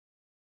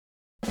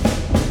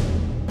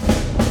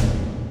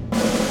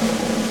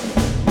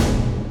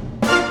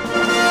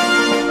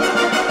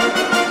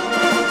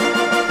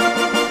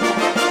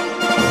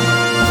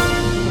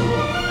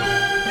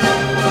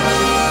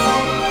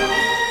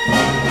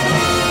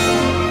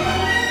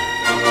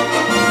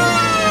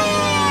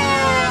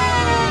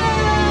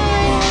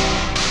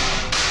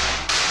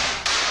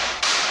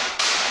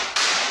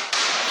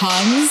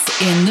Honz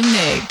in the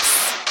mix.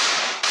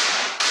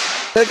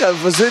 Ich komme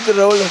von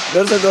Südtirol,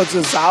 wir sind da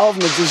zu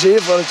saufen und zu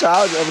Skifahren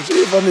schauen, aber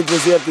Skifahren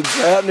interessiert uns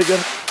weniger,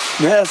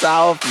 mehr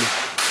saufen.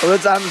 Aber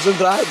jetzt haben wir schon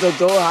 3 Tage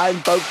da,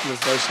 heim pauken wir es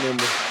fast nicht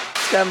mehr.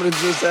 Jetzt gehen wir uns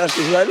das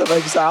erste Schwelle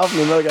wegen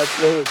Saufen und dann geht's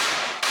los.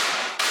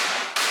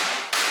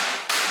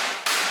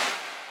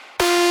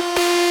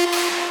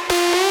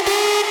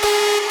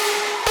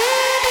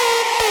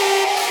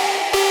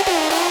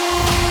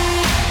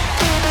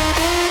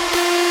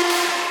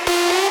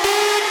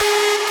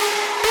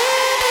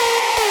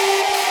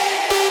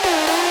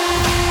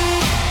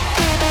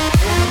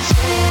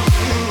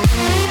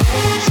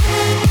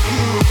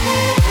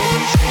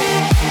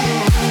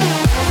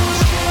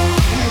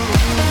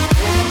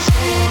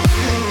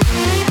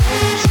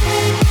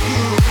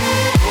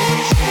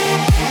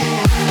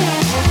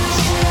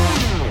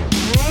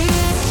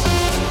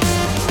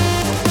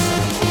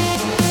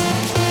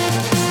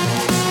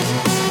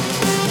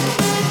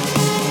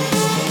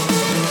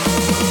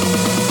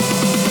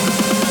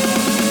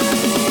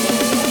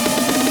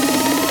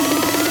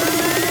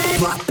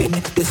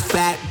 This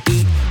fat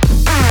beat.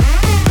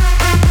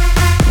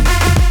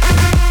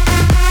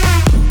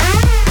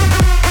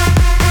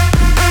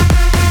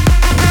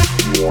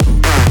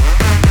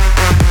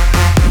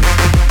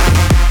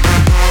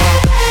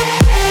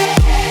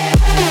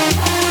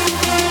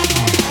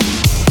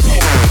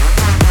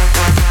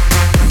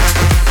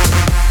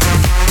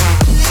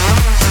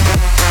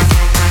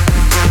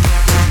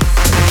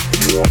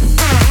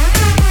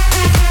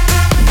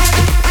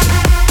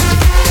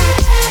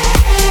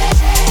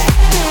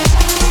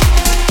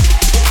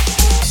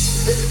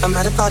 I'm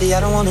at a party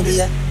I don't wanna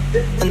be at,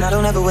 and I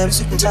don't ever wear a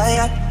suit and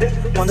tie.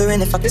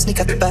 Wondering if I can sneak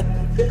out the back.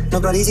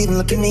 Nobody's even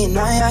looking me in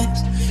my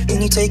eyes.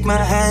 Can you take my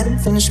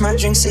hand, finish my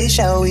drink, say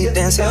shall we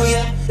dance? Hell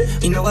yeah.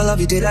 You know I love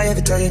you, did I ever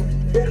tell you?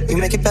 You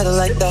make it better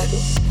like that.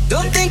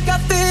 Don't think I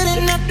fit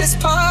in at this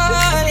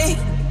party.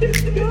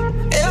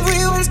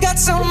 Everyone's got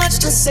so much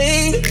to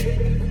say.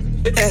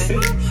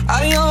 Yeah.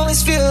 I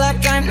always feel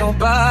like I'm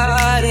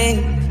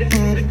nobody.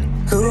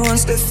 Who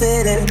wants to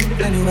fit in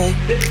anyway?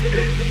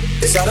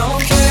 'Cause I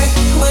don't care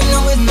when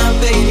I'm with my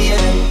baby,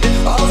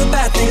 yeah. All the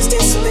bad things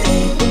disappear.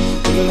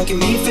 You're making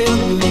me feel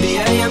that maybe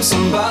I am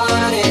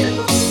somebody.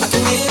 I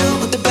can deal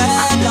with the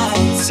bad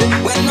nights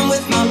when I'm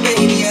with my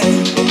baby, yeah.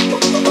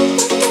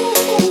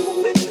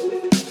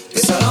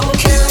 'Cause I don't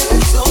care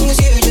as long as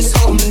you just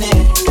hold me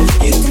near.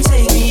 You can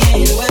take me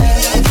anywhere,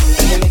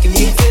 and you're making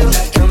me feel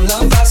like I'm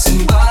loved by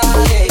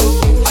somebody.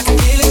 I can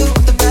deal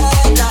with the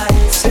bad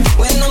nights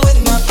when I'm with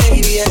my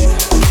baby, yeah.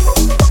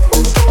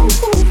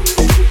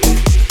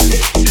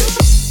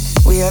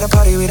 We at a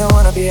party we don't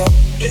wanna be at.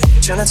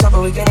 Trying to talk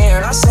but we can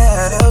hear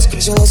ourselves.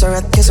 Pictureless, I'd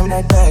rather kiss them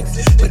right back.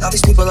 With all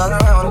these people all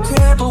around, I'm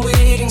crippled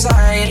with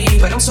anxiety.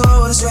 But I'm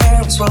told it's where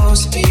I'm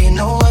supposed to be. You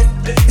know what?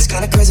 It's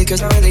kinda crazy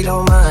 'cause I really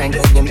don't mind.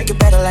 Can you make it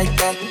better like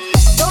that?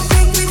 Don't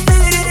think we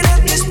fit it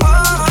at this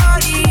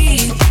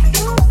party.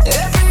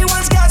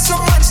 Everyone's got so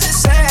much to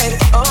say.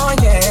 Oh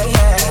yeah,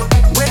 yeah.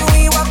 When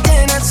we walked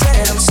in I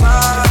said I'm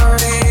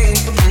sorry,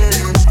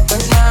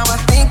 but now I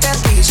think that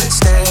we should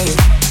stay.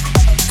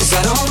 'Cause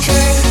I don't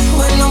care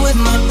when I'm with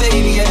my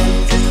baby, yeah.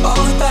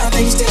 All the bad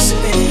things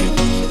disappear.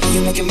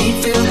 You're making me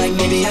feel like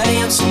maybe I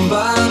am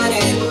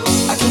somebody.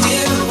 I can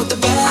deal with the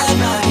bad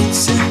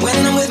nights when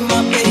I'm with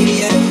my baby,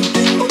 yeah.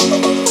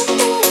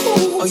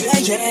 Oh yeah,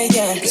 yeah,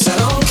 yeah. 'Cause I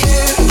don't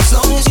care as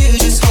long as you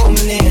just hold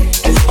me near.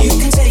 You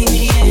can take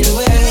me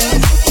anywhere.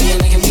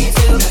 You're making me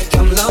feel like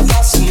I'm loved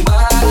by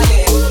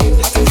somebody.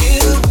 I can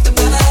deal with the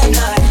bad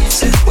nights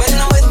when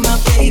I'm with my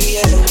baby,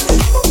 yeah.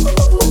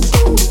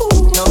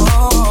 No,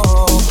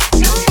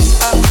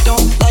 I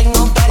don't like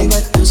nobody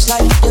but just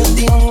like you're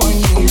the only one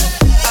here.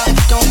 I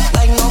don't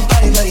like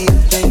nobody but you,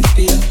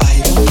 baby. I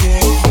don't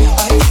care.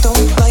 I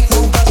don't like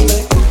nobody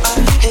but you. I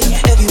hate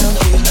everyone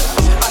here.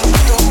 I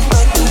don't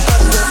like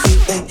nobody but you,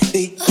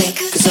 baby.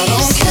 'Cause I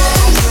don't care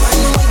when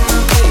I'm with my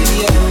baby,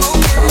 yeah. All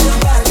the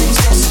bad things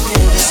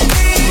disappear.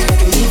 You're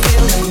making me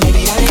feel like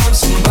maybe I am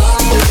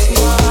somebody.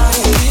 I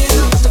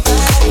deal with the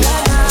bad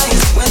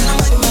nights when I'm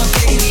with my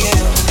baby,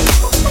 yeah.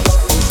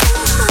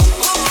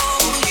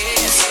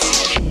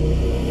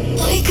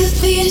 We could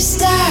be the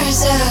stars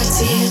out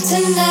here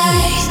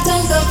tonight.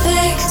 Don't go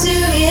back to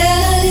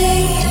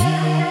reality.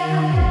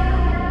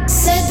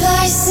 Side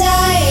by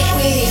side,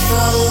 we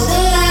follow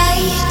the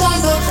light.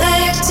 Don't go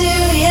back to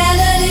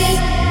reality.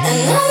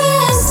 And I'm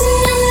lost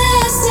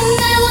and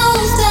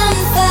lost on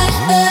fire.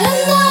 But I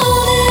know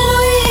that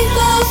we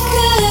both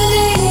could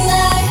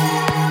ignite.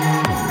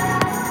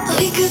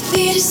 We could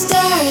be the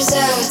stars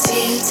out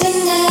here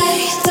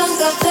tonight. Don't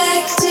go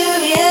back to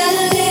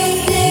reality.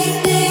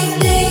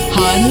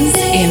 Honz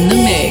in the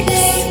mix.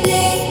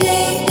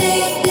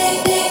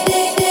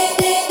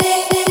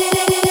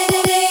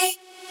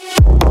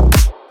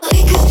 We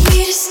could be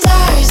the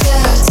stars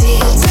out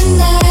here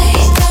tonight.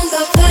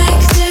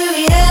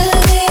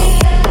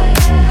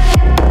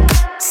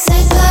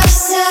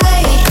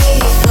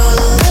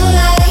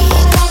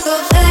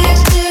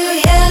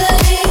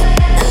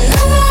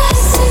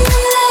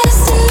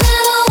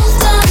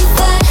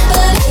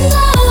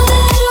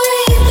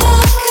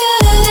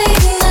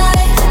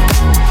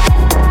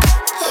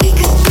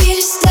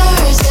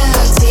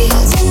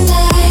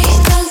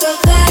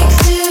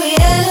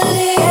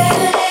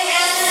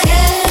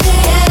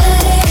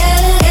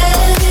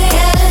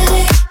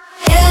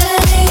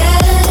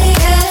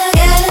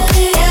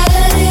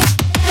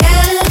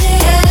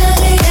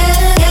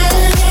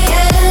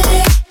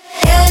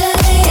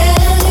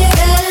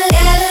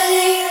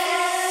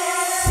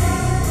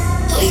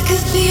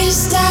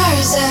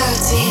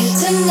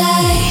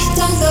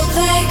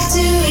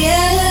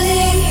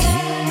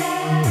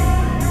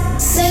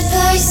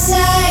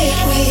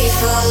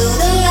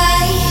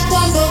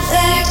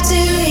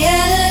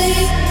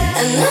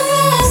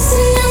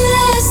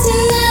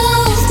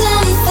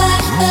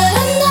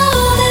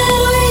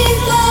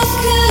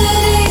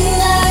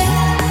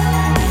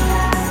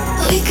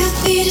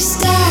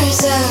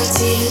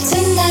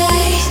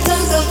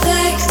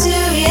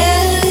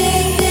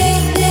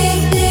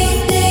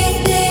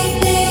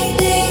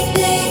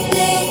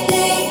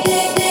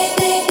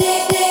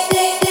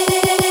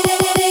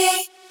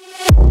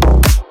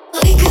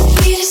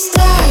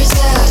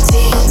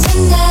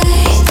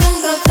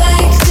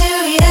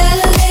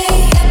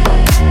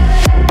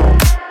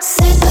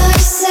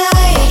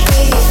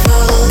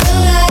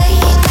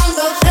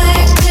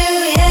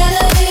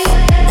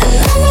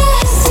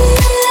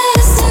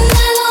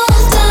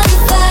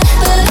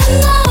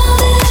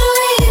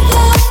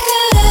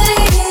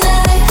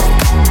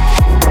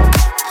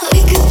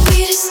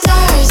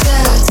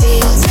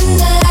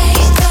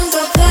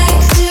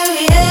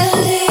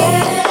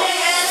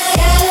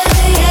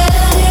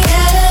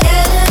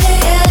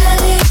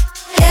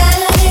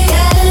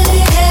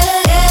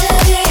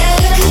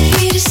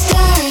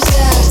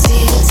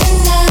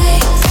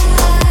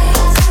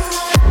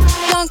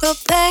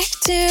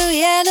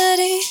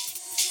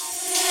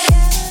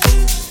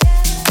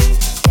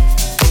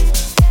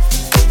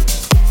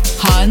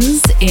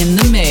 Honz in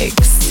the mix.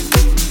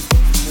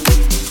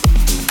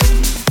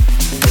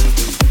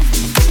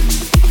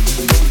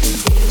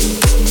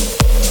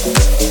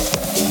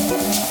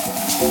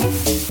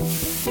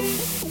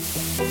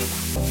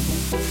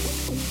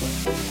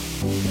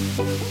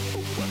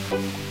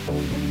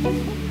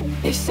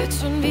 Ich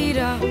sitz schon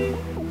wieder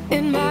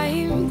in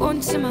meinem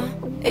Wohnzimmer.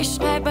 Ich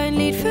schreib ein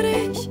Lied für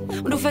dich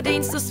und du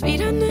verdienst es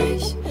wieder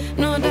nicht.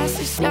 Nur dass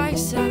ich's gleich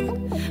sag,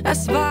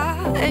 es war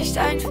echt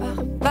einfach,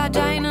 war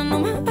deine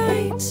Nummer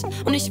 1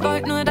 und ich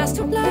wollte nur, dass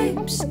du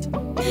bleibst.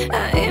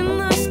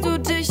 Erinnerst du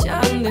dich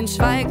an den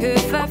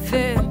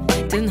Schweighöfer-Film?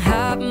 Den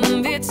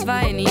haben wir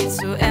zwei nie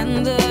zu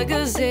Ende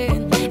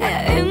gesehen.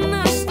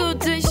 Erinnerst du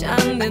dich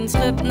an den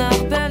Trip nach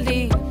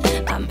Berlin?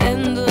 Am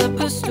Ende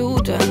bist du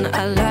dann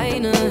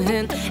alleine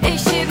hin.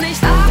 Ich heb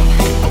nicht ab,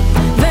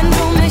 wenn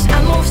du mich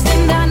anrufst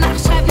in der Nacht.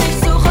 Schreib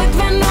nicht zurück,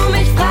 wenn du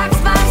mich fragst,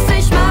 was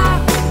ich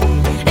mach.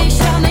 Ich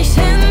hör nicht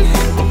hin,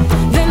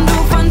 wenn du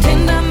von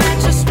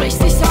Tinder-Matches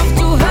sprichst. Ich hoffe,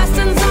 du hörst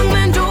den Song,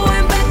 wenn du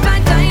im Bett bei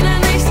deiner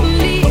Nächsten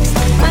liegst.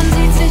 Man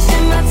sieht sich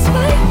immer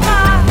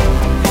zweimal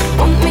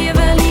und mir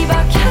wär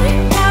lieber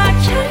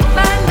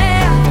keinmal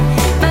mehr.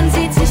 Man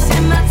sieht sich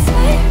immer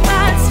zweimal.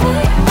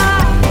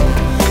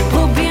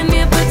 Probier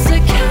mir bitte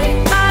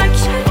keinmal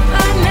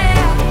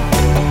mehr.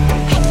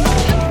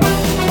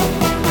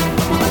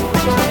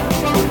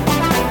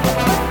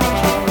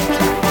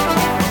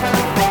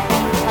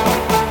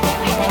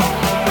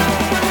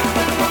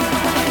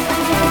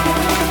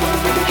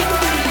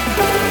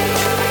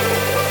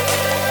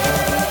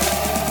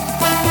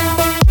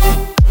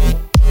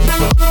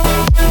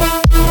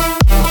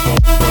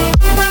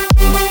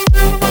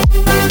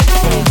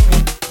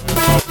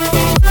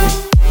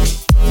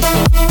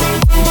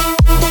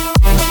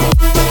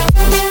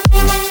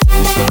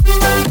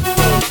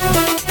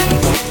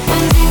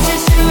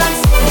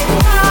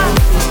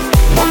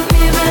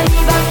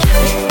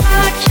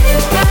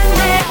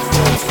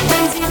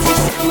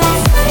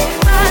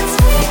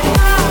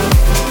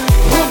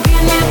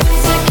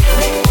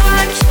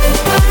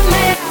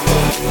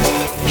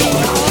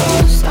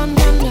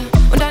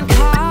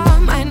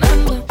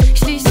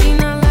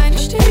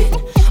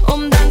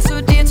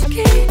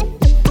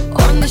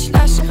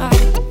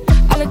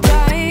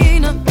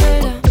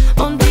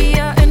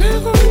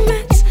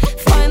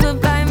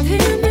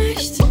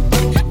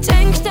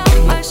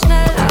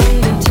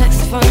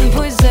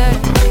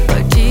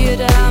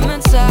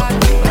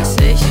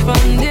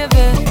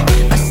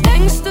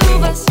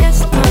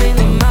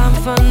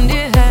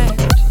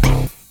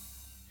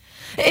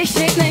 Ich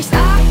leg nicht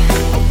ab,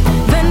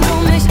 wenn du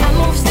mich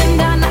anrufst in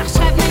der Nacht.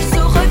 Schreib nicht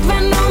zurück,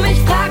 wenn du mich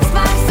fragst,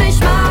 was ich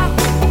mach.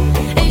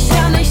 Ich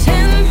hör nicht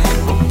hin,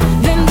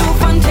 wenn du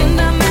von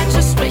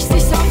Tinder-Matches sprichst.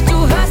 Ich hoffe, du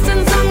hörst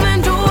den Song,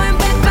 wenn du im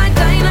Bett bei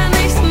deiner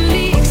Nächsten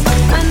liegst.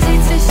 Man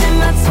sieht sich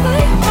immer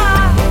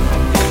zweimal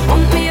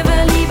und mir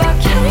wär lieber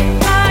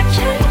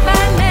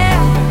keinmal mehr.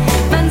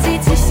 Man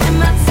sieht sich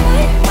immer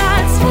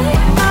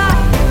zweimal.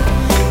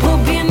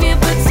 Probier mir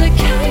bitte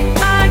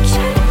keinmal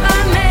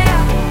mehr.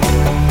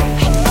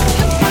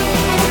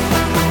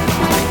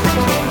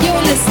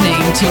 You're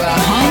listening to a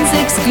Honz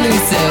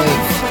exclusive.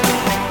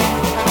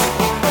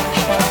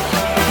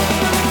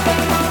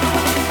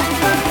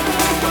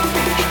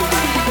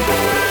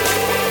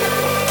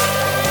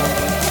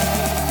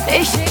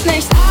 Ich leg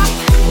nicht ab,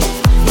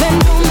 wenn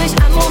du mich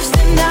anrufst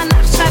in der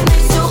Nacht. Schreib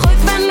nicht zurück,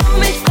 wenn du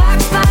mich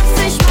fragst,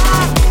 was ich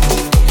mach.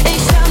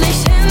 Ich hör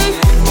nicht hin,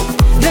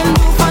 wenn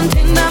du von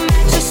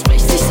Tinder-Matches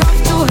sprichst. Ich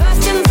hoffe, du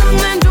hörst den Song,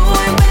 wenn du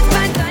im Bett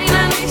bei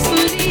deiner Nächsten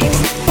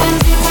liegst. Man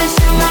sieht sich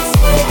immer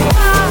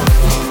zweimal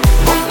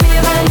und mir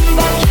wär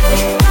lieber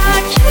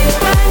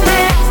keinmal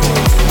mehr.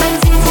 Man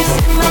sieht sich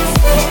immer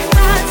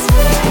zweimal.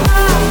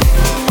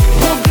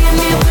 Probier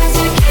mir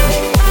bitte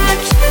keinmal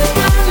mehr.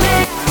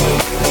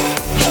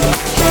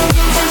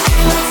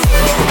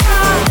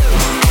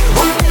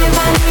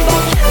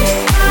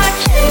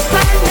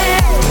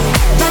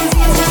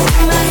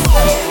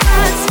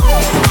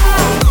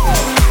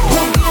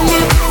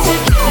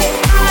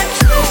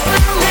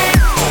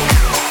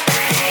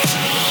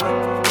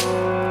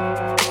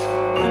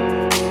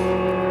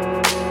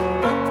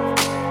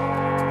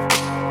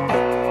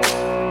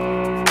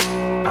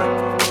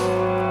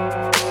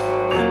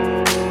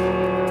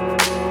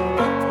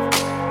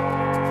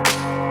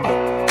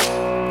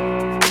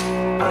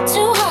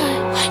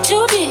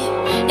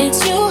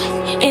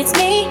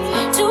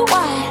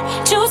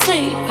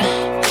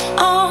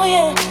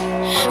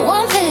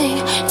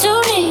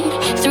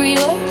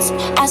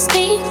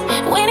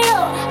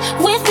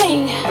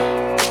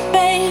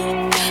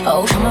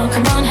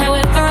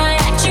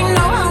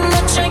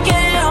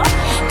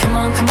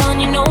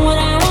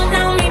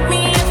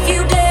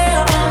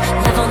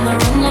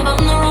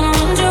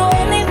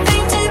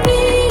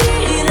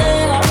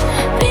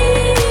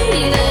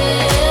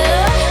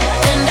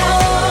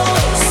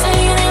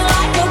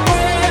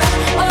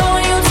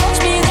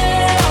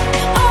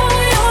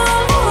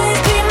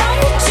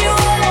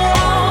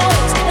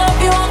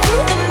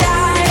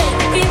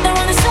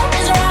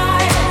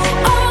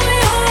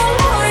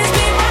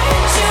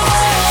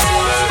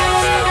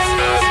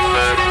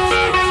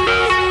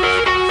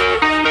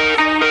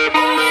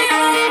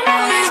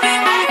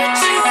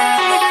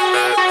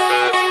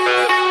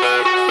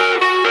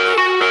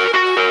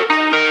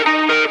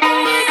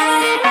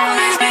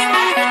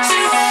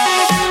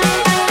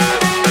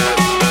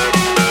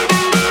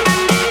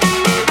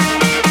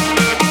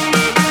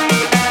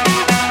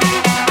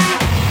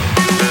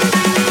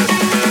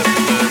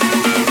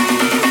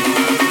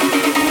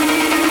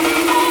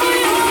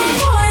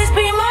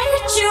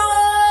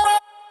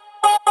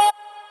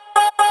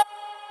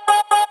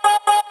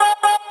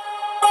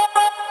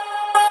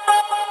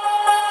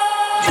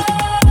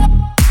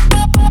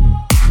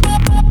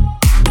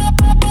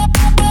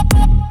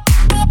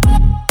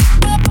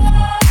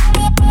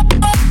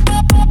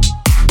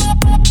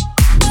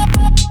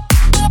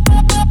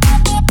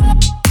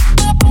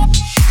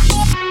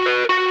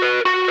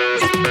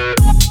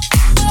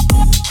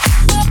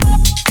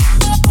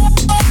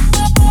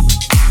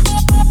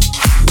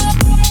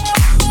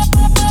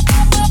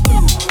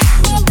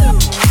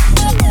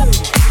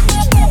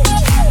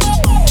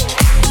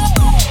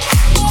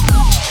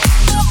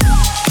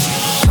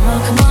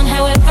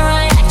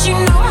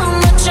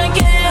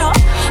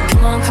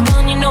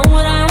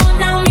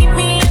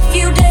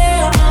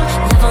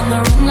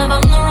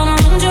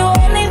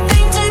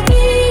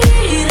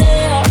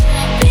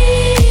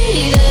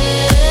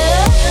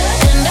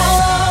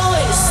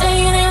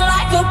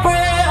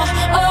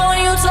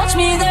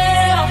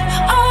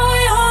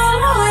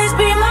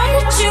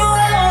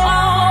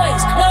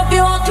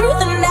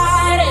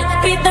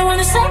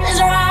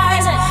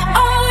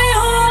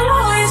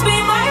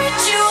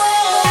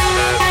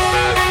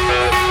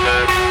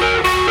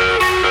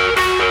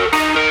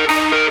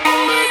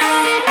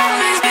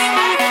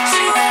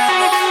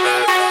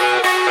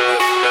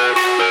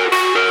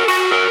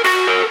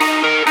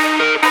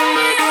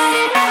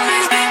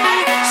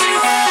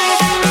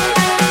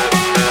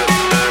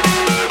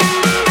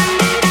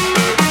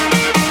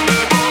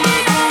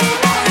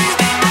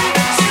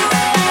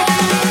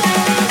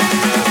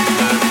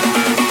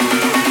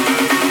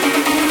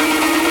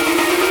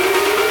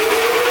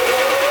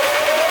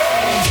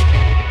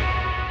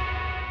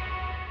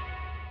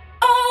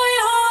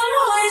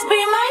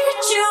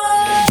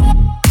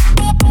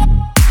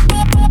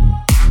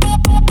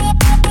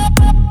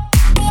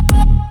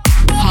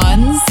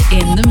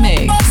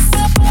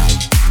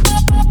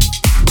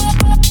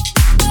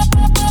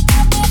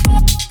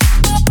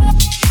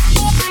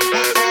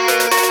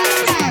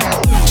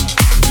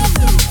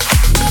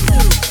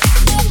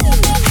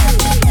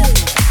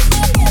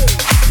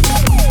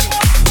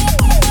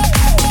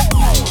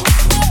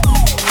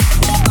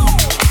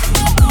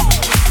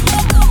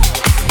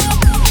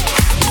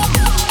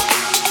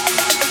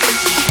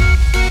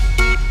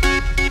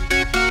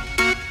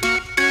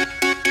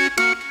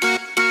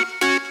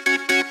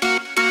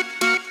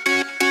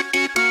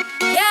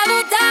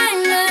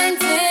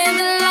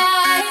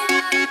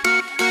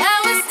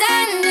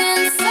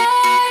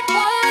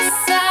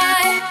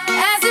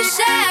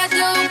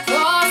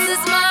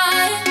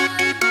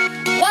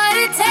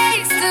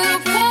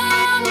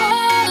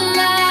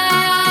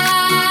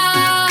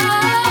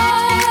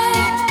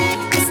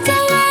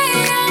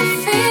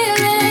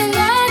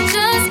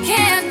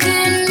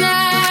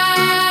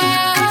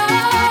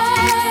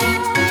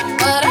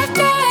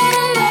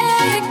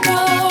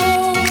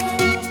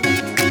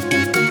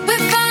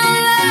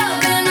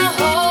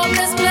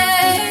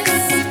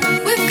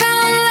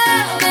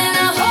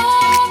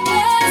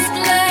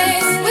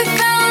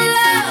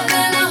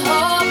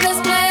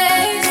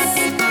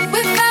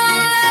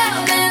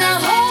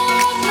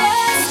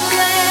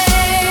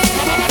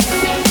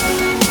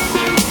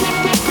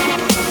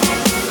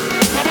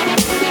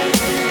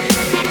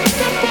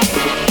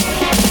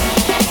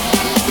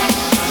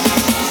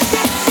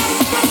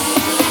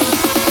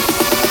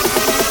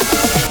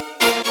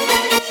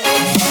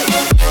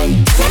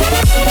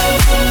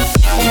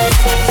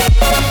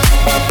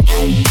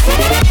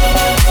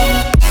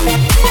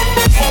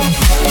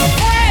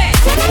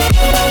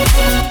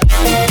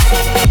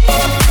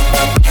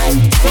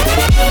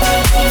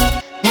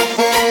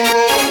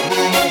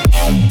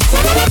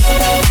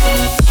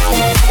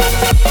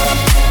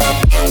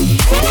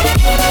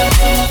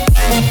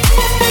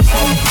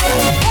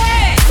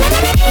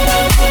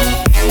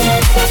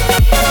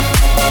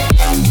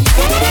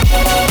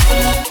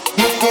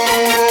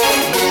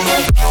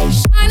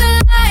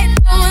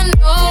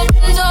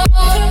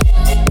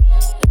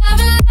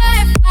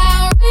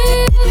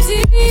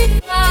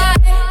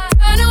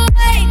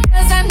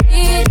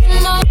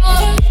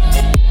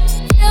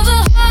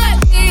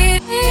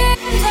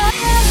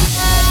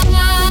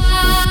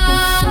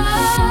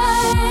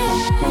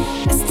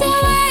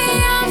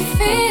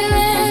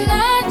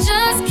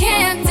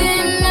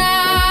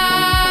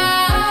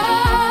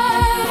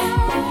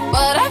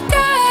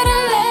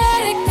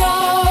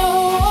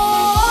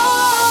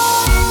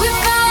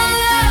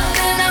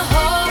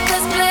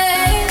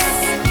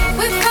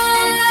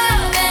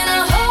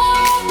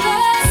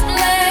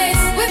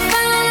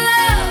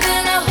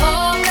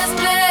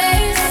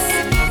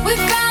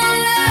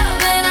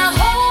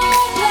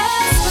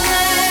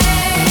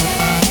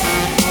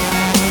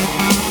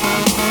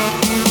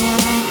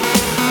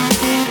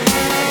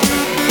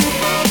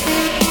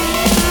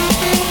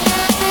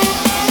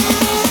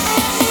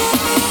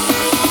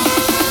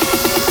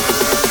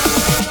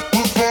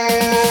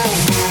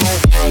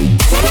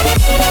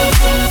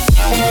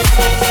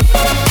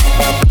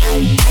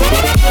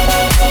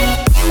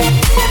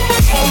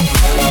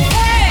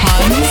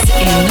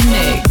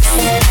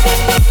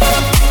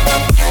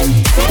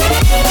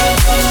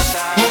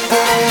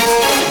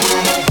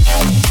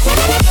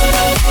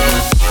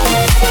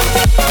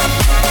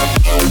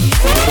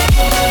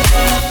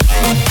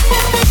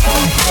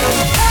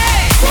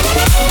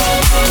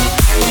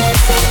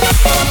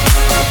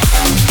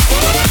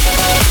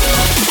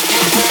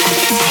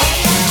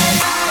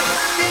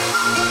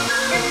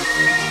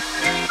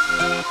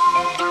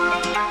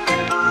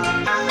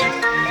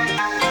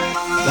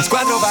 Las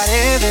cuatro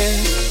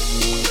paredes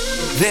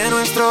de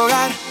nuestro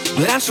hogar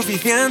no eran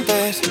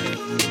suficientes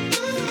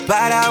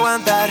para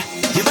aguantar.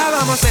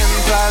 Llevábamos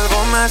dentro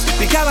algo más,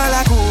 picaba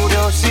la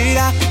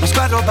curiosidad. Las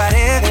cuatro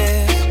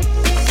paredes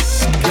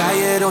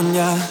cayeron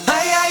ya.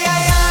 Ay, ay,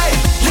 ay, ay,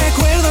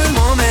 recuerdo el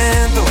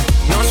momento.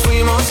 Nos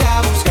fuimos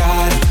a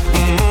buscar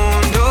un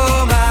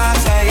mundo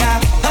más allá.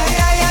 Ay,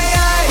 ay, ay,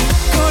 ay,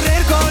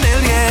 correr con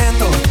el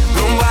viento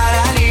rumbo a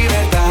la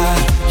libertad.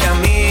 Y a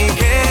mí,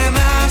 ¿qué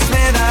más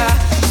me da?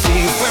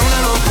 Si fue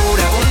una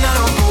locura,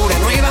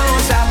 no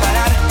íbamos a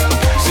parar.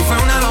 Si fue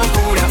una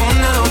locura,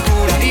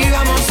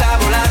 íbamos a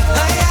volar.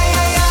 Ay, ay,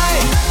 ay, ay,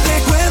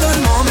 recuerdo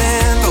el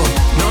momento.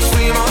 Nos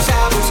fuimos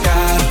a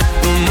buscar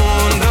un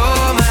mundo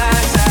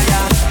más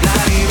allá. La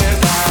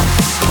libertad.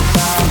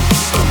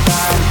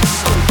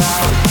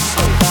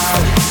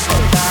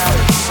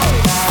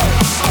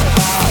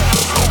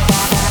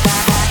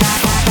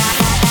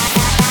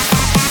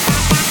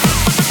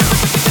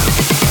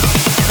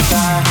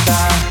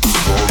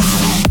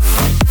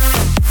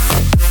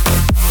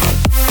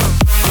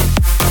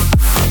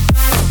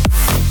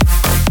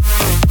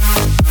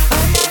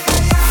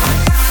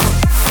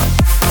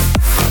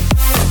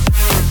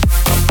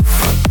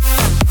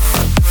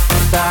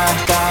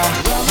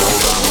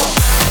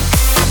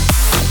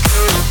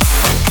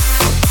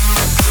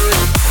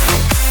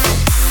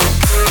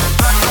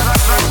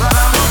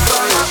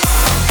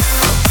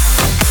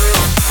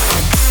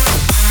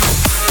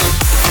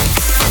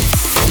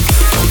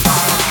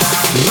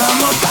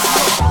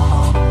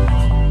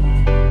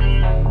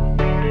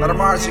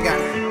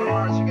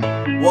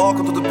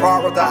 Welcome to the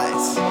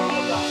paradise.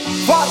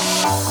 What?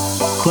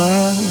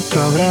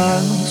 4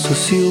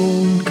 abrazos y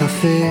un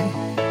café.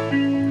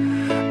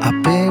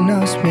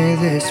 Apenas me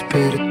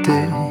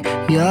desperté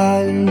y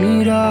al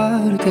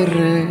mirarte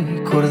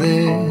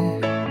recordé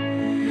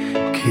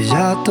que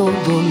ya todo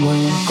lo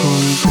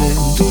encontré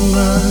en tu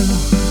mano,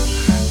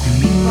 en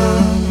mi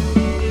mano,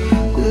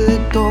 de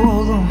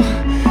todo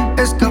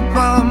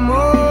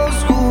escapamos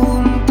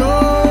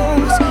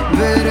juntos,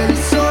 ver el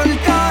sol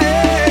caer.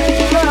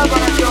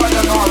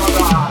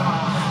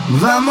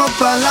 Vamos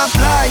pa' la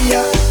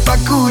playa, pa'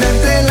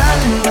 curarte el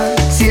alma.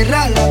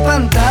 Cierra la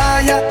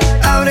pantalla,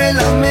 abre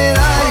la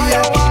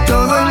medalla.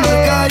 Todo en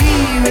el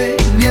Caribe,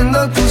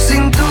 viendo tu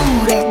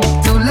cintura.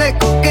 Tú le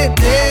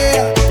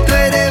coqueteas, tú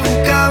eres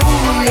un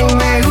cabullo y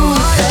me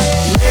gusta.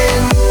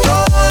 Lento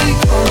y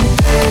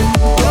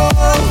contento,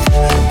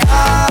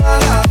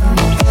 cada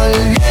al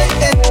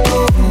viento.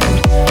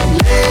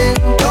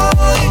 Lento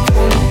y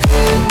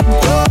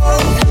contento,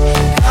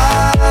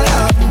 cada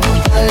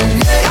al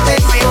viento.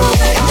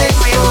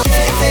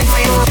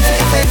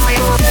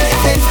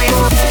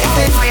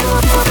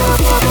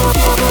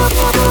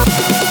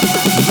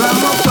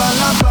 Vamos pa'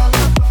 la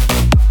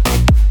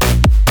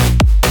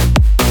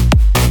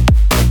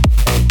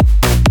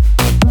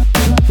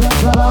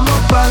vamos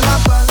pa' la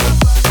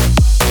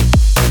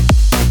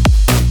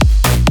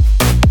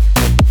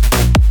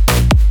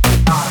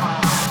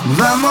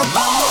vamos.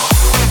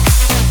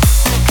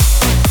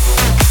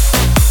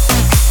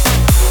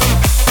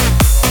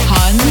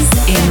 Honz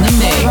in the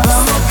mix.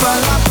 Vamos pa'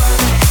 la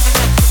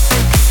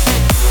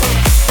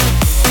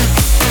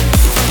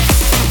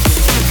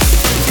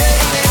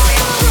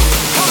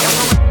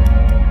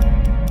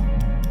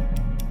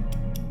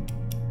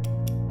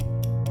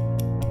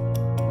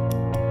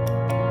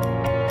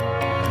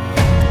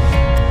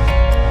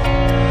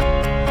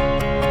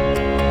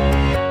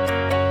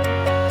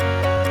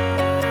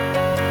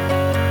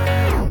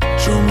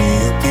Show me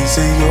a piece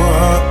of your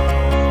heart.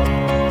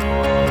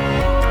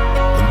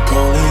 I'm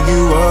calling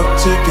you up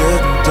to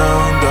get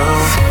down,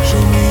 down.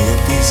 Show me a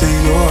piece of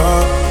your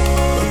heart,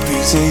 a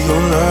piece of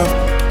your love.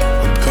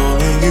 I'm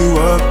calling you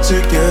up to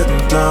get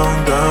down,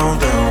 down,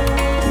 down.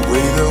 The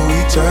way that we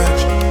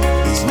touch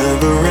is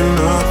never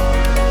enough.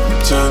 I'm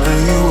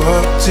turning you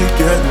up to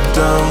get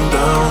down,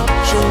 down.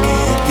 Show me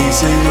a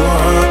piece of your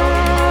heart,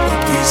 a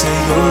piece of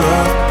your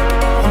love.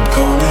 I'm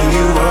calling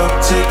you up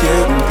to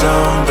get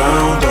down,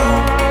 down, down.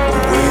 The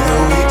way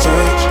that we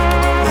touch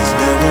is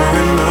never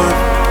enough.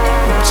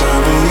 I'm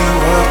turning you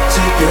up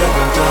to get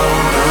down,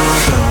 down,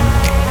 down.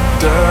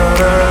 Da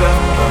da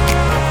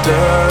da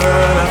da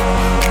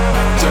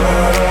da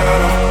da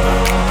da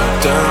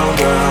down,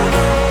 down,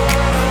 down.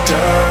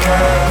 Da da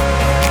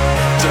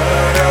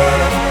da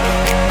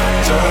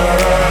da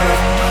da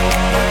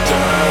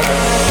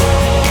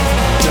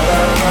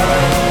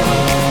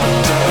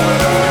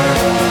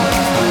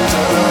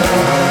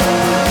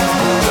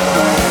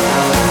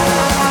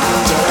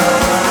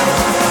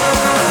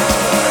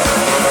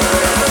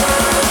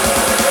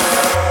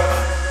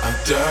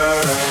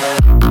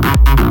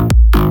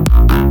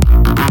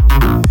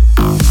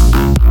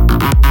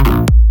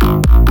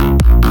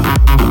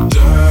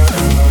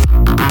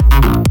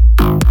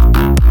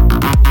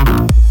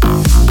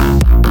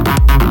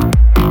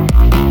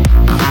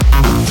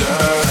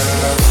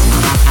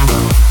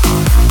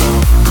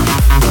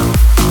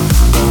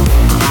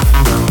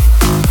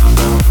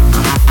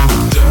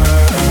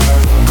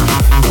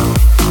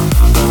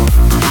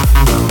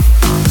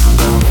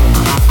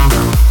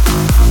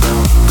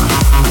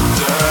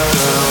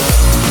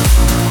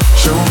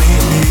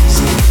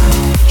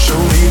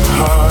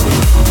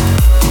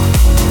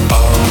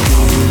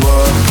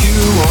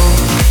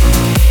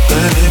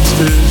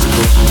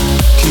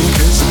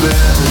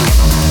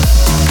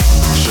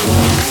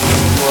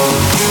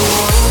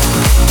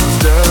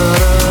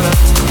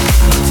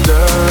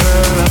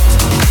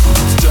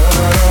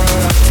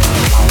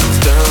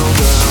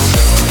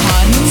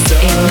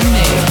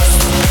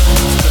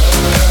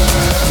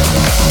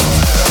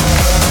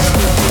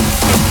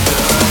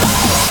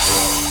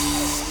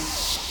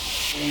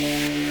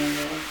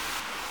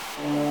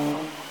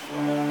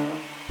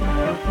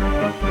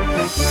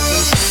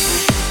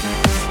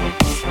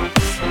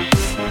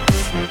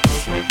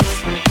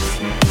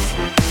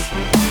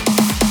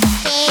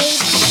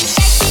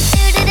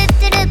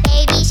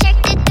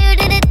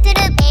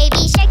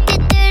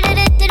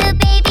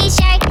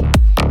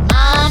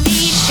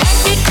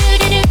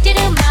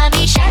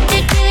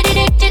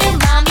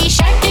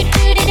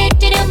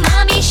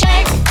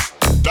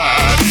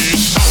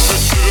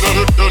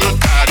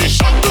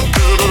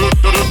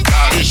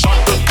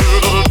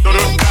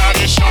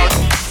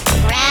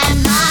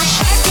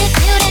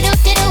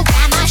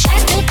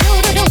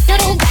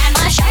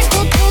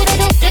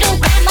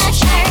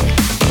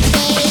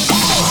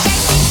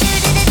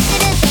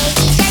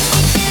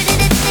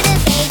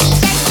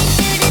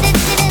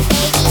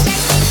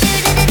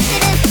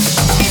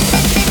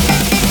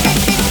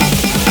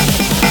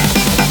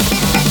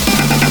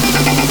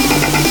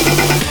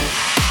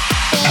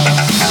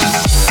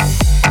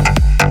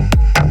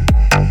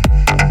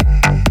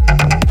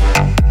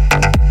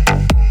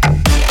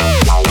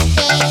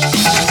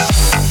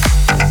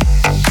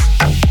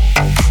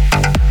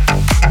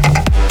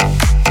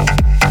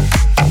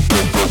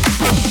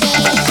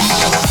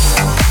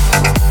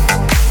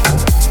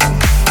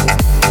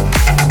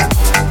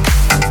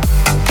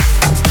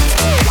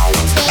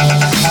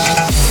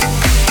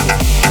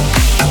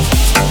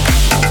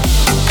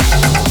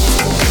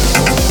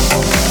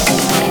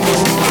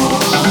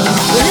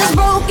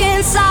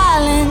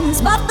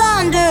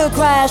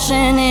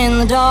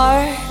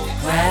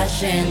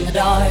crash in the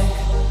dark.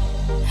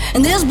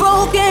 And this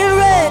broken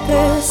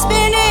record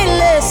spinning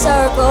less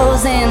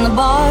circles in the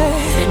bar,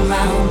 spin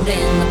round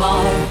in the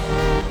bar.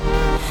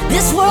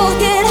 This world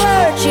can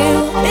hurt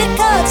you, it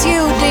cuts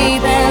you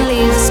deep and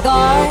leaves a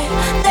scar.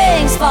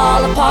 Things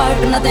fall apart,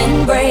 but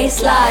nothing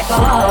breaks like a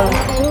heart.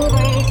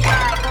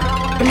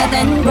 But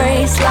nothing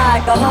breaks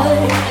like a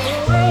heart.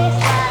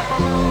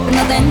 But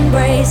nothing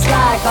breaks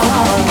like a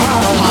heart.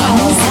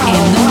 Honz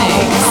in the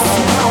mix.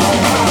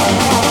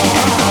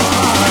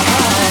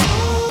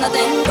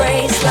 Nothing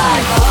breaks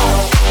like a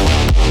heart.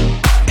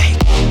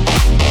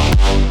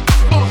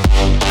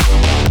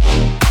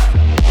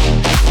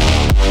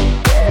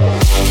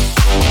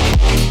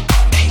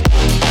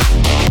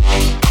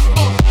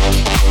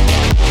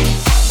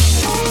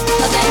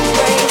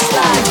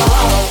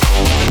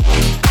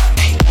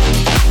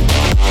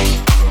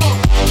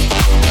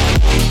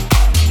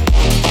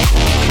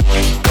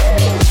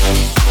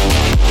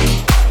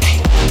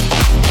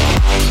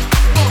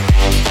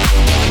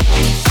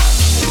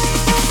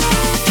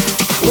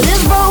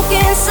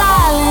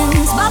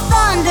 Silence by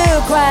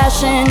thunder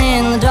crashing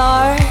in the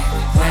dark,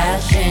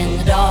 crash in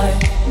the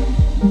dark.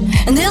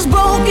 And this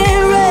broken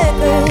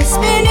record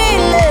spinning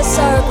less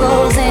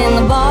circles in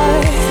the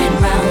bar, spin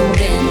round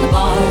in the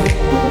bar.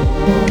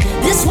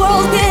 This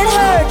world can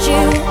hurt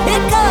you,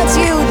 it cuts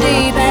you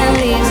deep and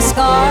leaves a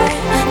scar.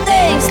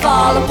 Things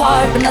fall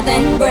apart, but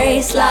nothing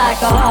breaks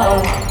like a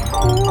heart.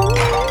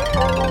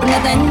 But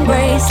nothing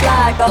breaks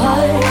like a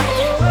heart.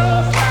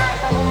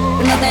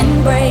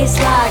 Nothing breaks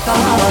like a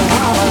heart.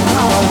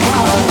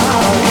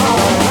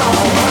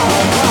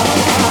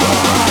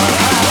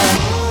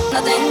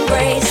 Nothing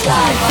breaks like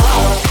a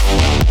heart.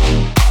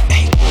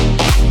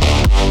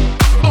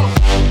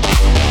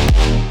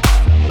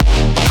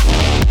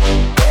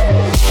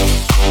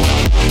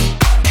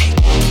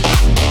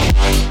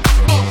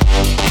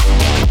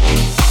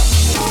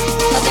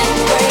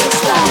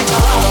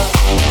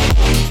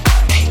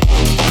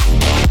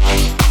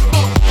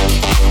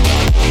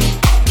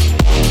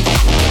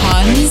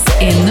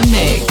 In the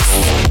mix.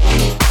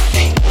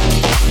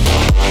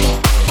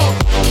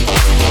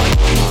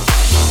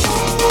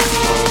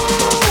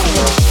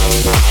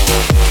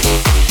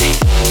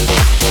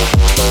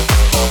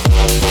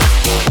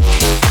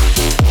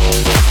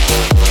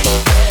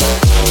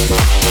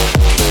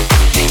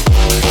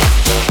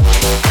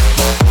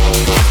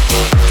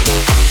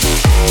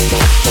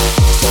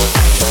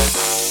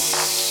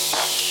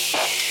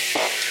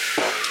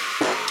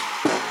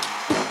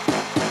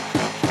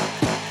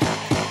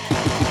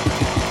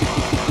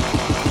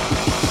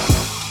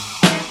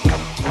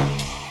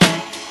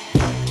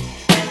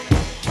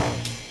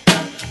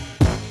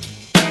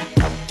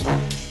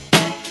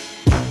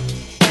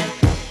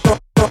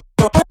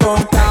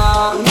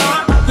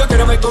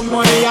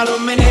 Como ella lo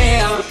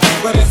menea,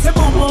 mueve ese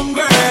boom boom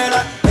girl.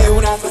 Es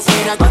una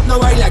asesina cuando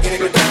baila, quiere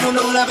que todo el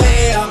mundo la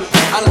vea.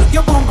 I like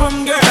your boom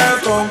boom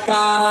girl, con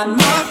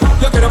calma.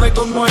 Yo quiero ver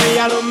como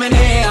ella lo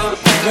menea,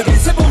 mueve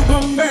ese boom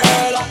boom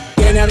girl.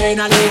 Tiene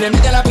adrenalina,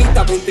 mete la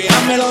pista,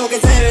 punteame lo que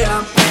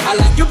sea. I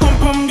like your boom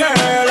boom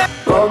girl.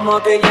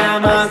 ¿Cómo te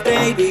llamas,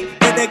 baby?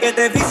 Desde que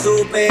te vi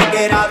supe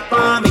que eras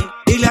pa' mí.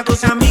 Dile a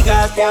tus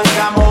amigas que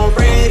andamos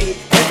ready.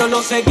 Esto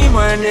lo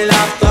seguimos en el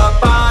after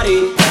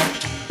party.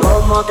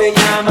 ¿Cómo te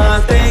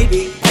llamas,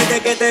 baby?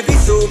 Desde que te vi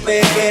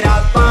supe que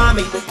eras pa'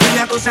 mí.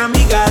 Dile a tus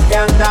amigas que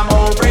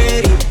andamos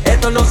ready.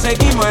 Esto lo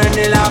seguimos en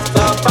el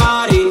after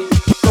party.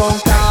 Con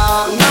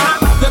calma,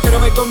 yo quiero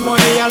ver como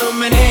ella lo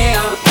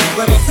menea.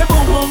 Mueve ese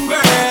boom boom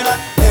girl.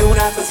 Es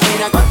una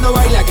asesina cuando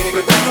baila, quiere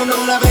que todo el mundo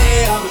la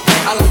vea.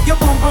 I like your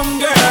boom boom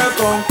girl.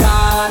 Con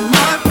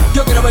calma,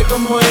 yo quiero ver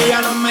como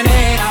ella lo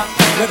menea.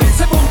 Mueve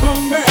ese boom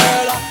boom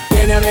girl.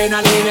 Tiene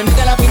adrenalina,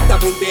 mete la pista,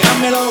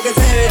 punteame lo que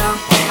sea.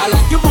 I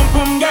like you boom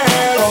boom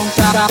girl. Con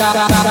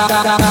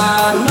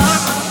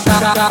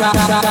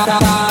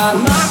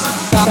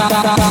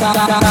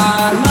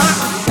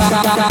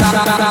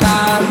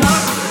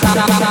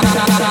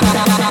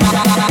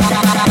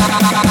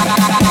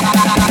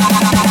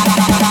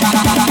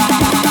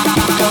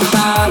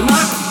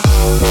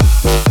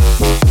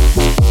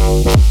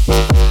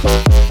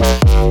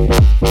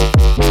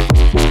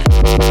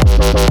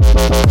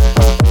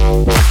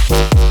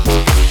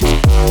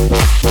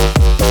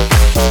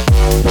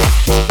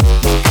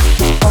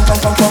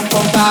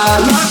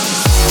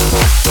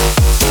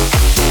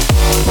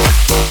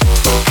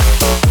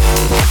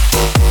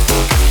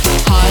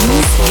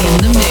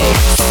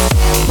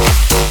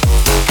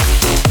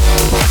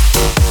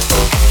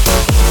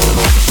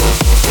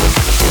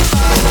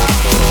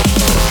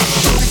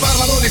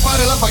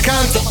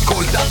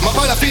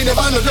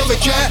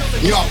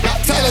gnocca.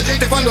 Sai la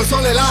gente quando il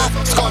sole là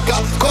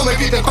scoppia come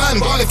Peter Pan,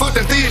 vuole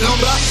fotterti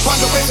l'ombra.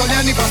 Quando penso agli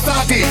anni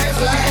passati,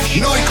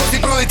 noi così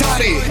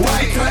proletari,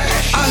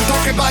 altro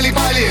che bali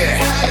bali,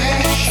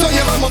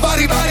 sognavamo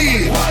vari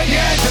vari.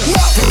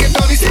 No,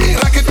 racchettoni sì,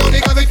 racchettoni,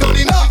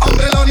 gavettoni no,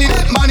 ombrelloni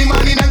mani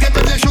mani, neanche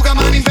per gli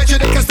asciugamani. Invece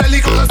dei castelli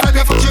con la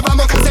sabbia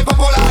facevamo case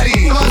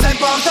popolari. Cosa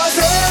importa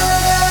se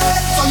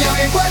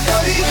sogniamo in Puerto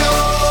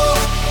Rico,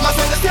 ma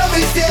se stiamo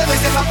insieme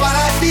siamo a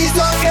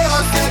paradiso. Che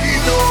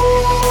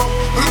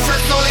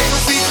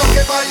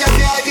voglia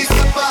che hai di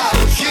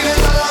scappare, uscire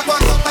dall'acqua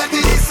con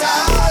petti di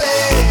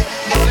sale,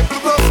 mare più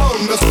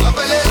profondo sulla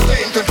pelle del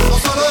vento, intorno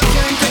solo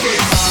gente che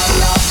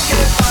balla,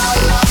 che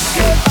balla,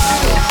 che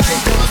balla,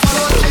 intorno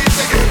solo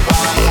gente che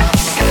balla,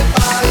 che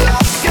balla,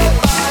 che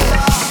balla,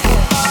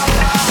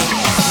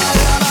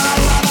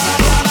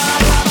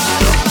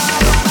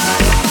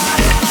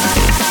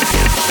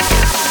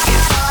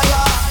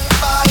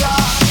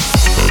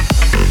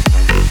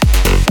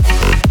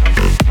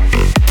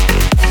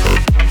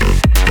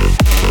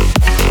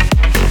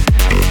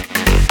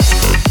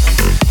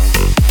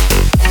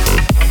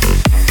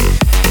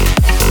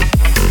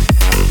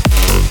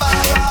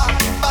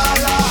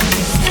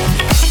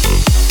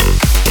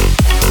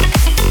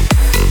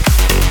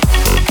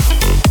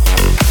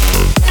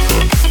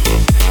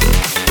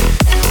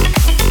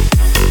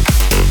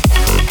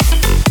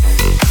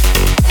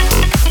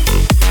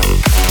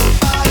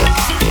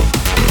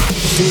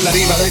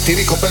 ti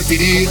ricoperti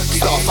di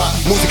stoffa,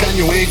 musica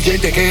new wave,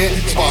 gente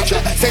che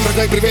spoccia, sembra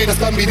dai privé da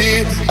scambi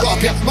di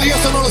coppia, ma io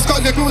sono lo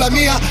scoglio e più la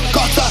mia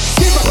cotta,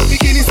 tipa con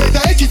bikini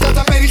seta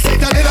eccitata per il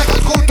seta nera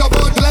Calcutta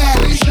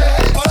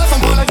Baudelaire, ora fa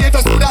un po' la dieta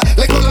suda,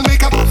 le con il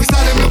make up può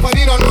fissare il mio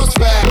panino allo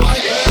sperma,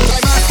 tra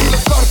i maschi lo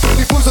scorpio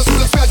diffuso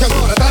sulla spiaggia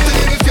ancora,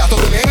 trattenere il fiato,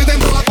 tenere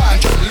dentro la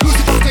pancia, lui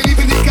si porta i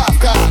libri di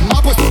Kafka,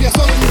 ma poi studia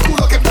solo il mio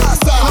culo che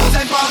passa,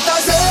 cosa importa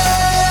se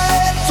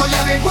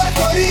sognare in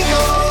Puerto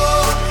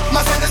Rico,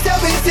 ma se ne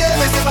stiamo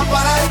insieme sembra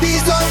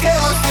paradiso anche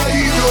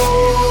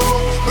osterino.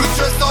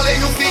 Brucio e sole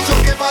in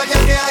ufficio, che voglia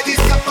che hai di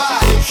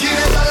scappare,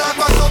 uscire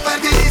dall'acqua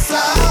coperti di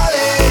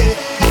sale,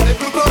 mare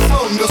più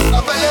profondo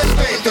sulla pelle del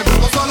vento,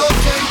 intorno solo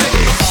gente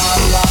che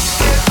balla,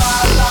 che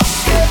balla,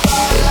 che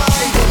balla,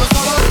 intorno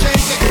solo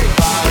gente che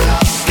balla,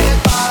 che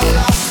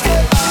balla,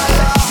 che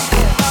balla,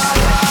 che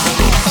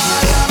balla,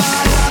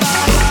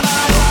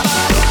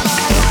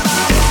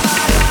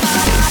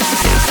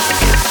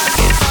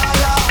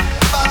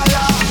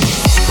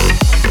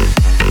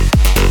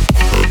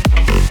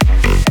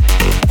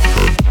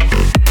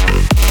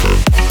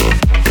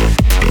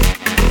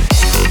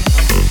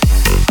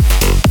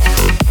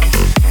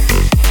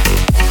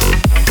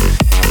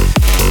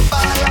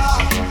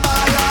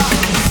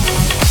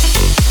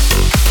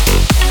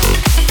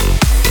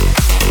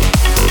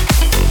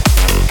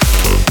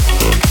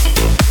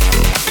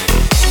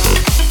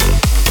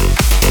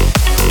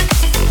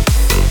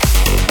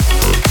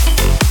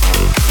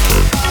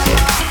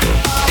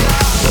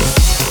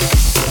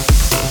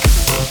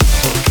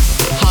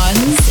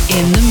 Honz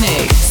in the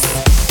mix.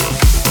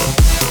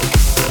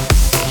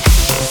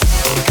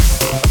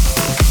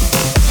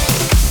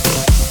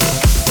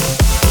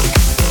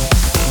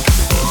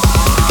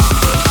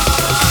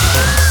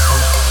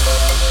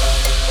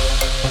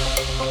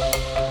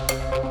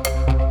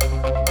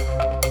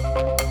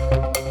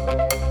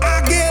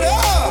 I get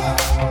up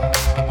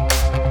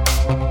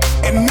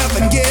and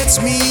nothing gets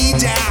me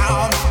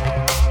down.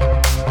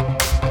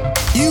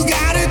 You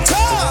got it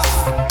tough.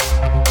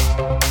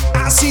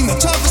 I've seen the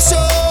toughest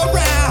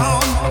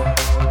around,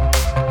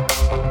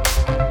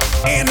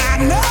 and I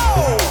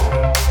know,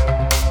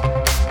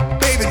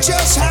 baby,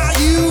 just how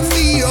you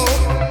feel.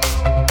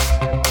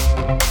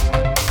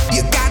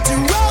 You got to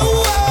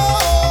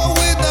roll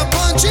with the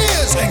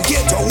punches and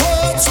get to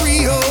what's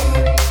real.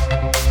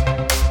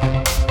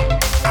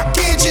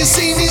 Can't you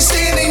see me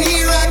standing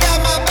here? I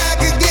got my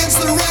back against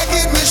the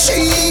record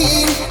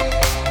machine.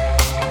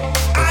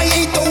 I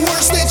ain't the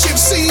worst that you've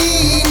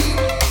seen.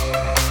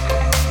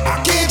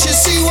 Can't you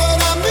see what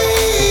I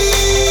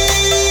mean?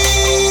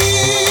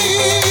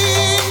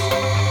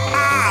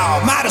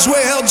 Ow, might as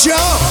well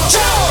jump,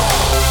 jump.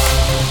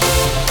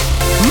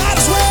 Might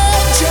as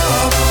well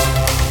jump.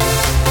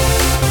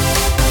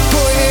 Go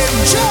ahead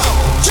and jump,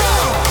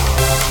 jump.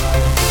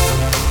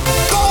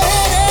 Go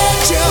ahead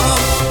and jump.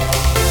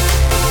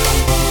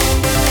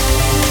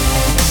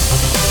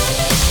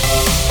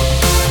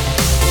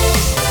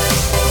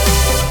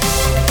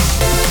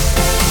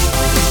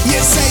 You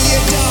say you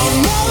don't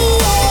know,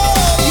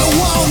 you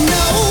won't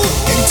know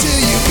until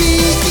you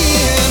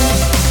begin.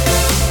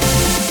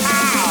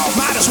 Ow,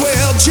 might as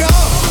well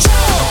jump,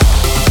 jump.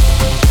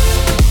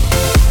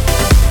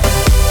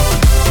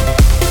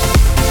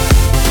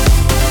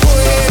 Go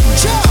ahead and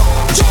jump,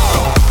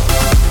 jump.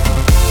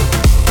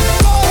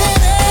 Go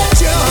ahead and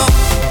jump.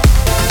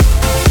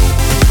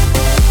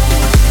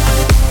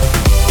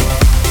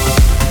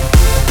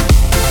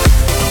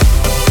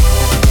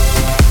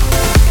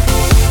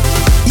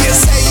 You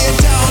say you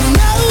don't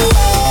know,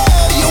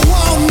 you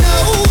won't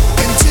know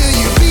until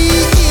you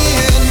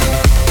begin.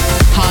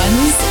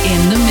 Honz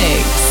in the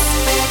mix.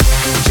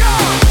 Jump!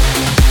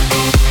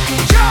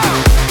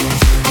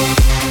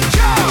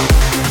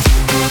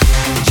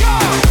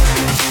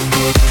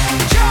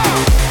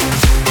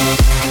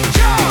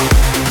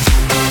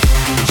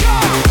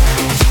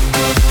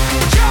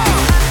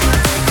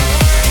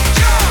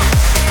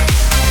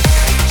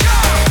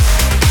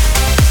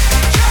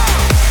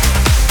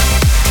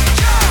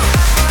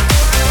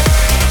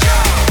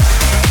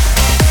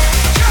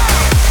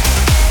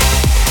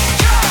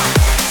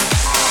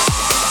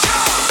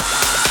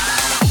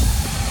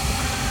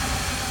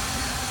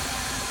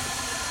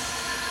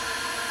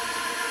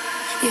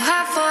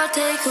 hot for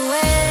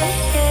takeaway.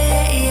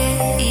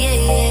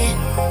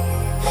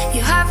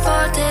 You hot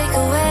for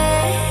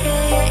takeaway.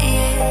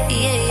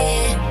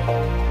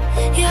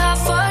 You hot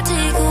for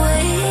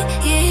takeaway.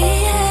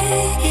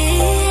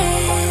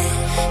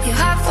 You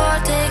hot for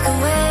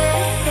takeaway.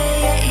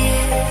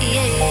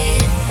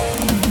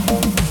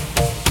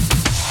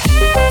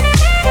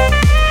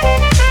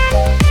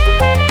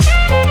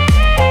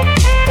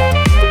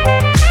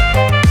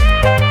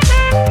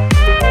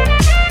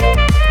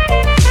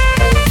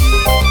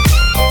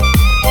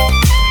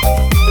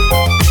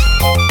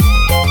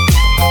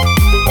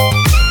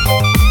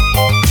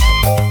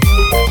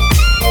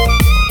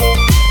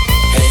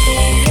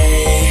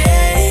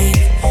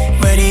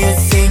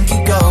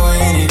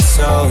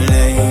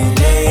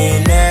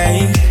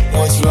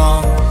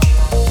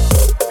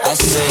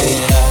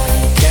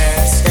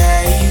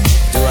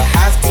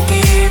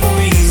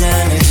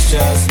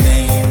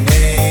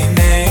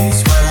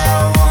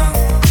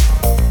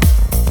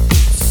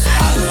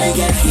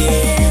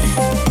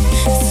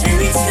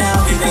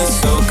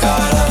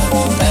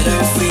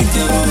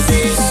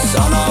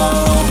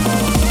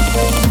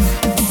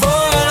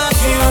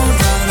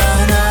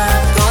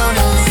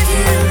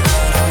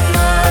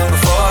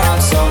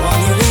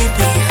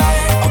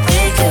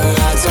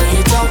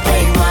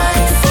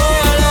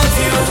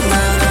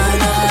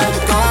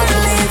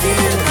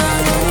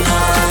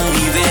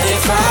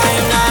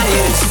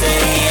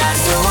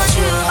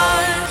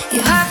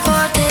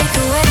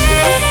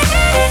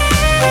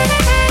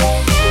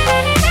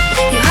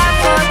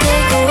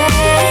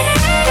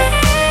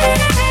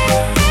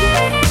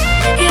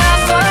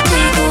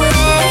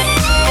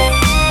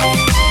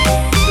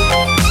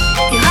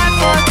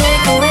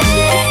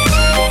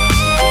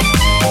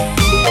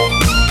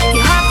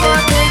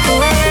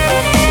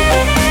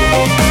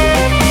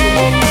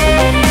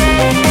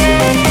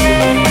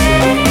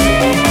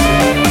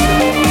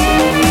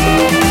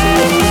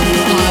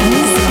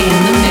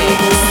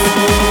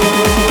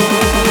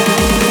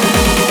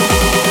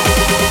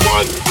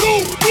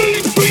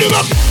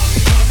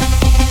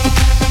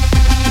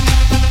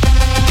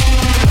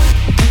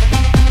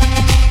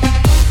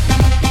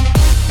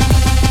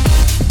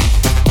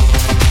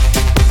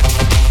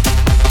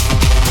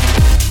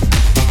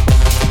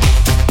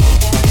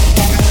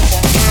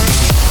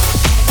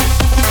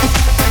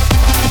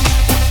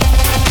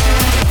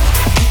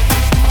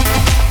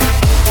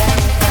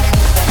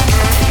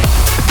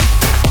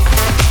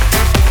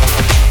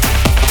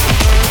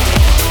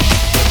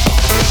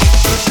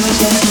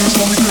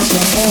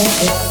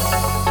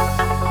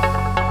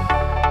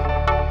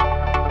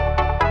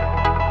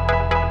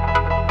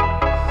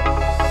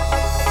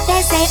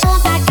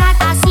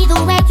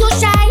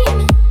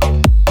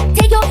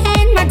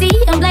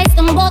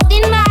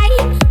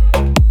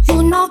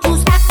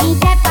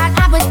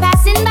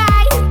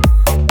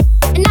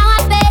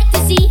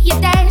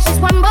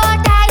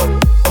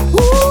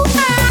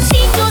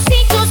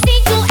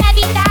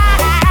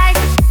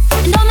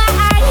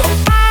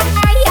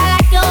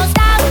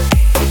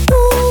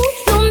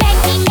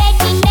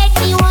 Make me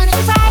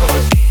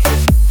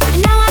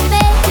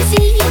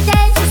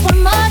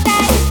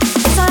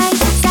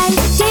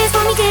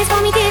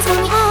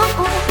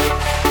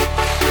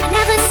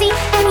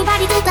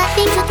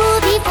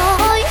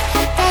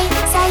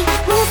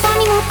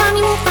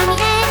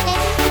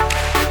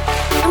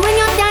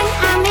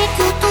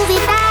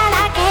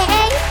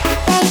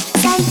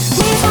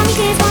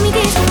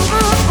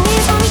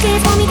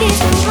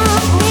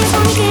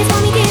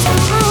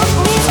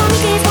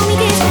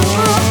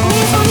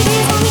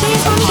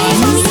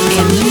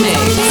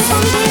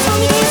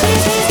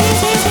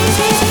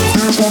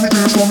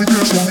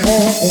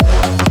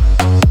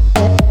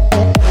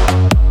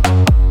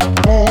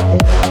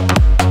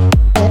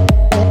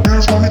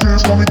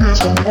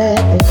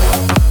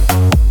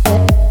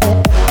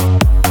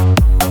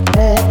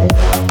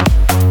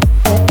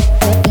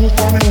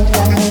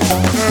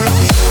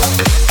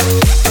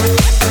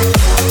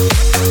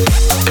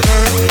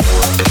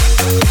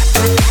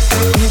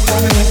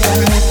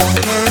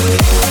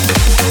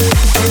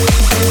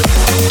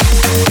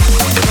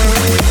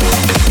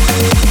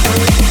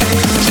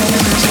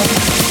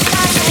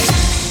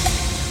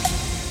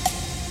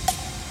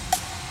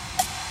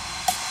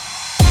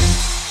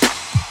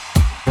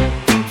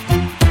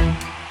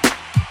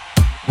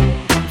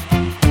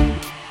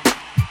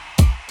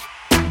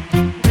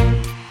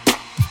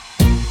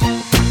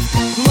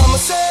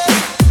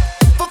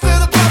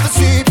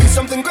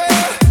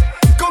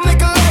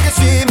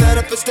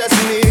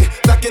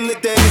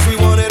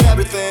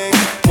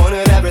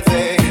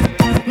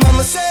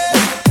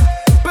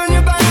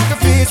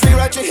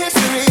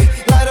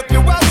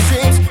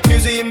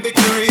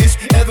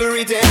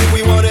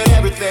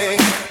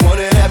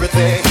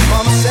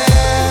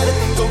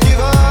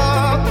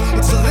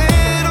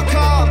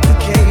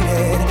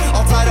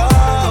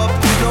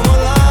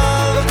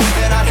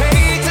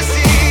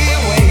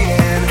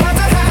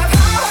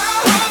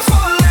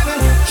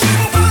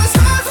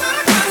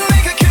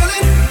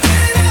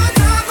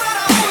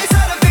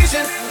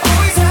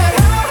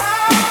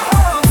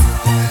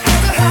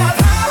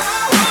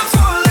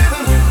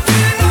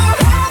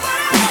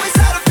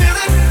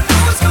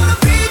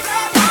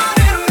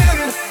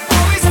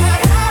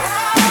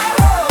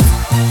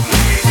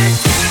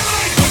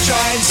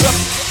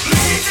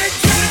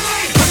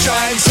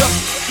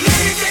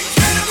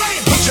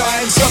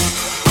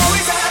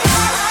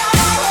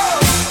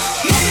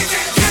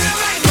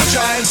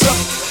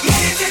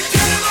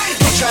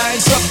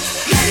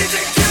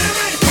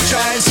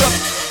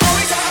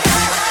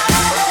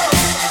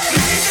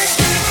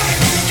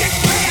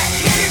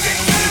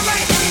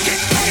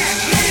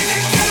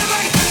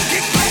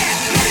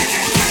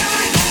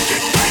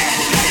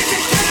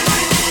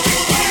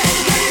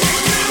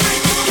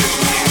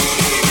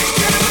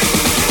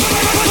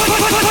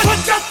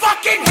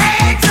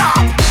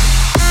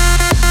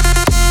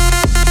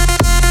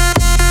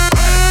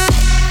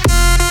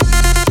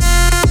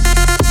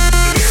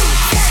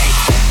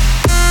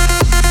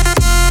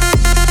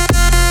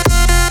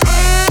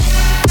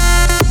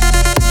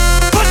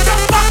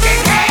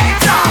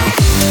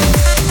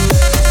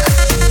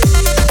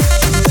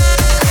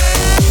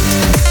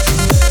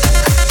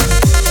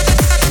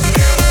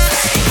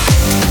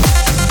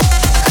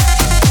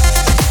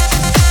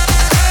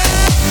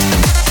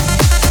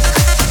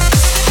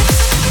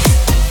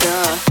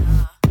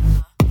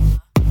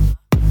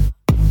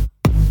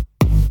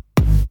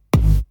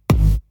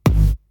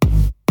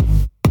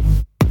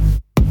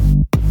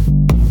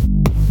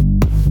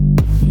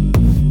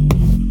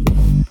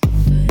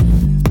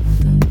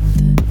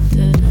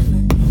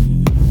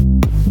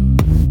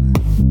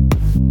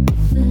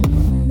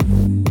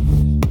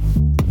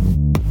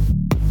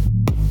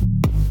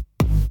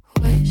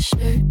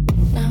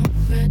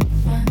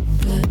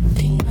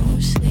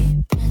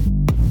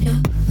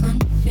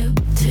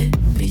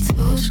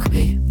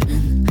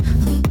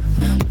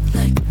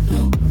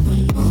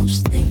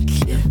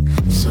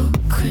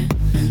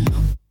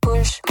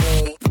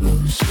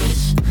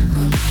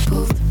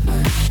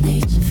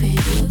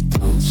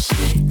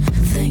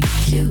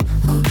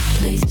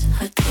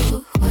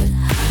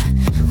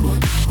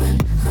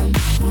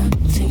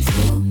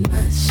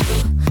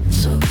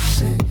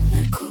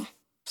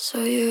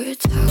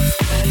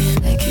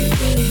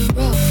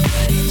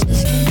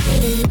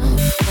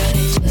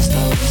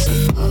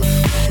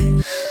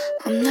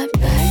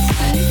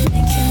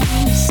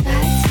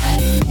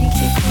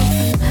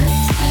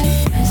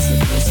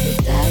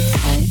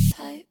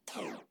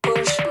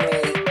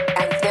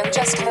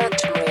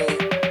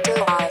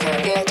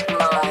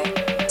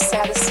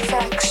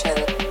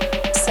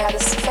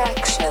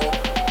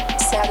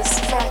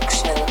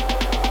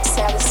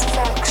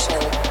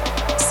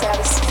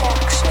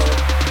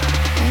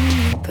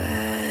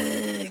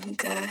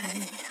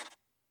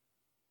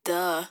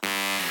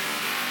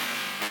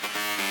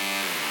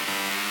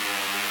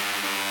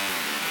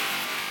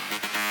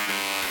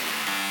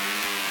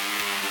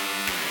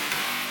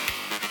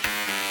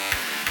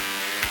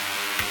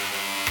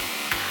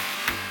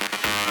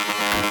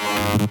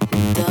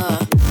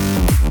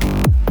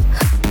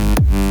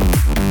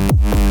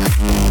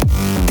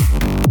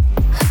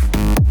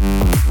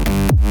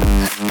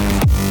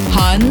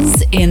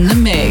in the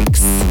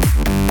mix.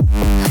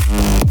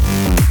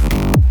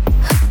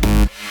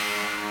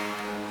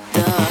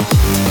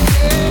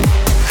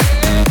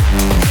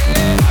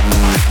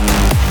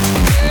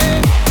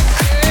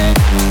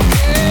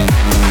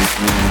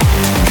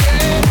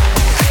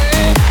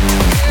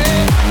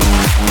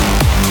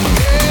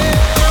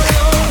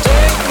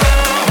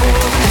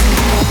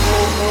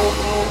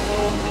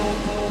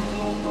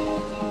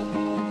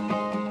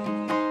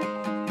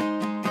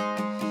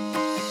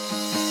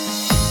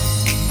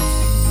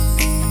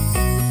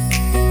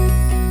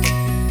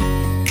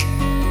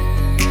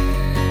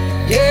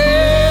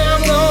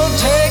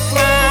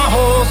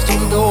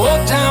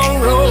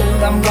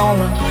 I'm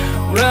gonna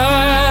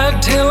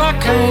ride till I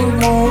can't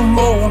no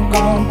more. I'm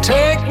gonna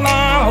take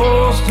my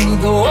horse through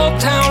the old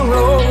town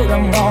road.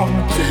 I'm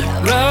gonna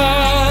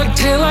ride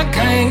till I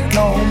can't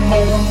no more.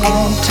 I'm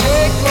gonna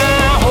take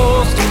my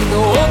horse through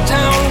the old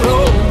town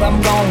road.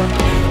 I'm gonna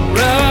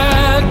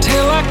ride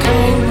till I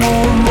can't no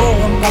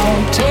more. I'm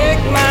gonna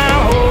take my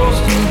horse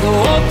through the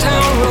old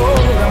town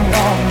road. I'm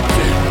gonna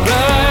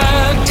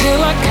ride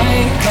till I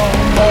can't no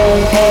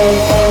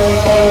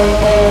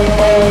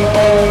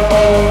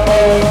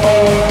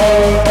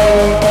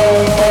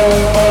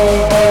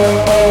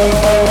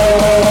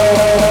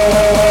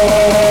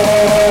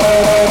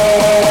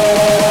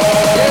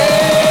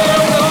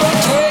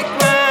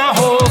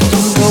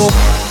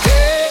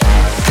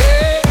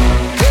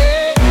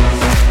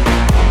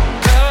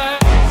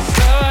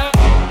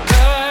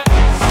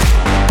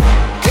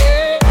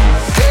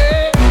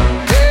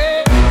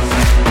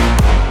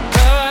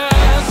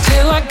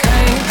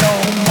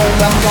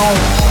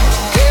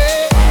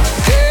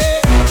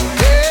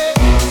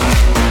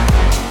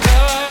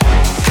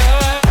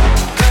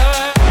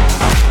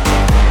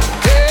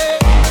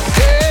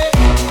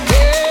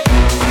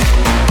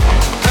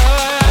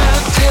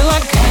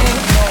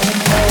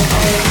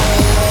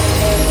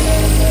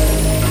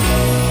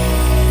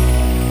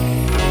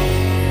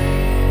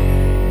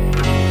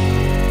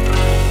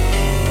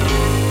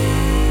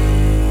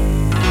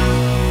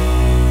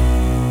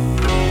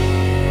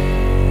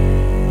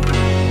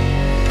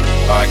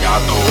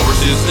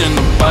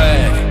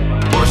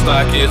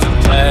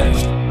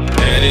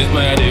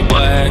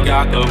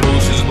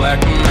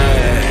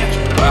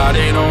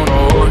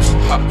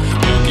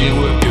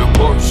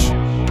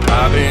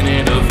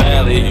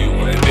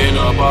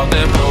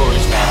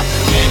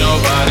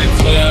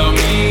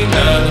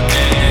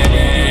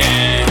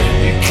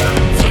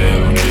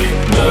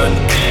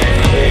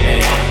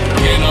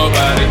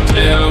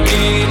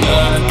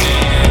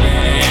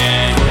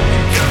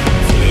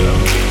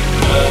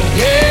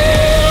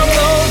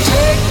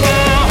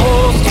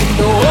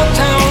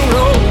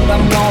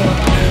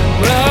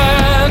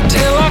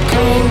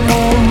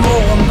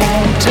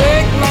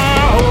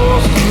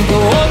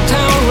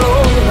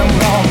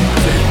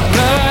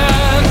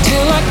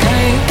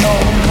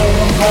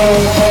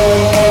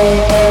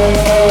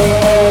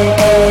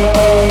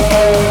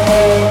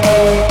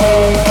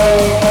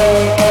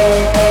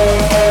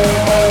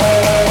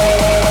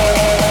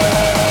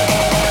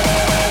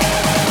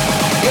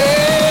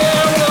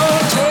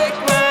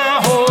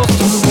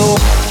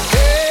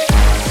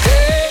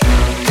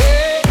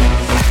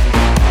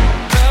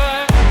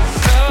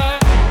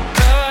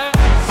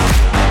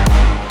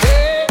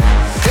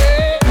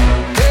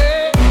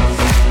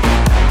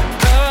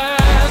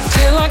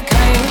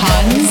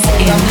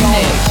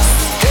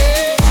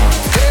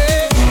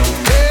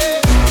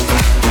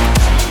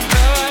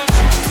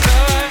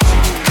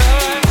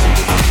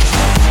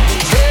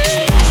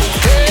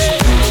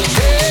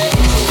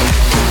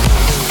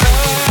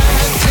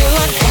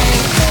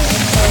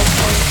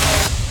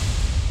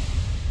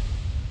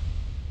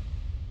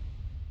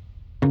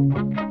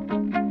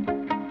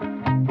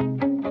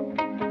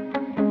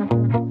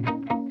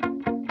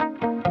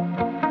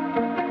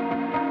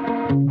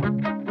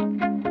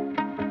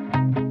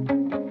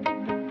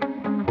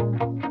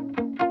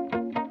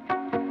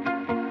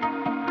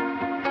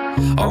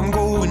I'm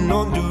going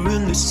under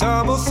in this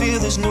time. I feel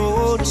there's no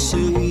one to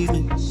save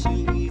me.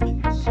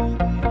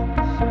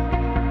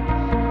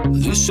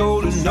 This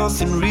all and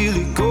nothing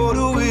really got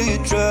away.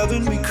 You're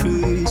driving me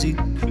crazy.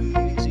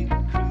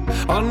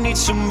 I need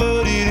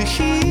somebody to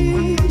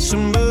hear,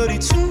 somebody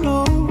to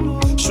know,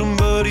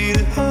 somebody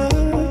to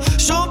have,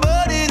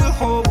 somebody to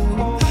hold.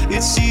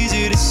 It's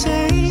easy to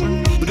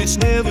say, but it's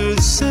never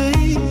the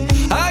same.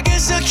 I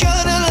guess I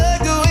kinda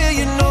like the way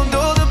you know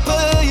the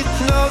pain.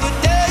 Now the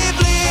day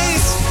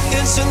bleeds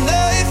into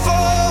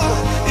nightfall,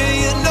 and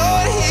you're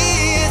not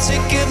here to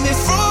get me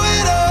through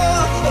it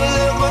all. I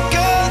let my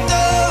guard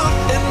down,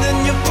 and then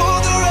you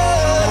pulled the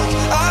rug.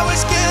 I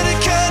was getting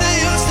kinda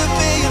used to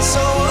being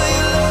someone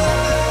you love.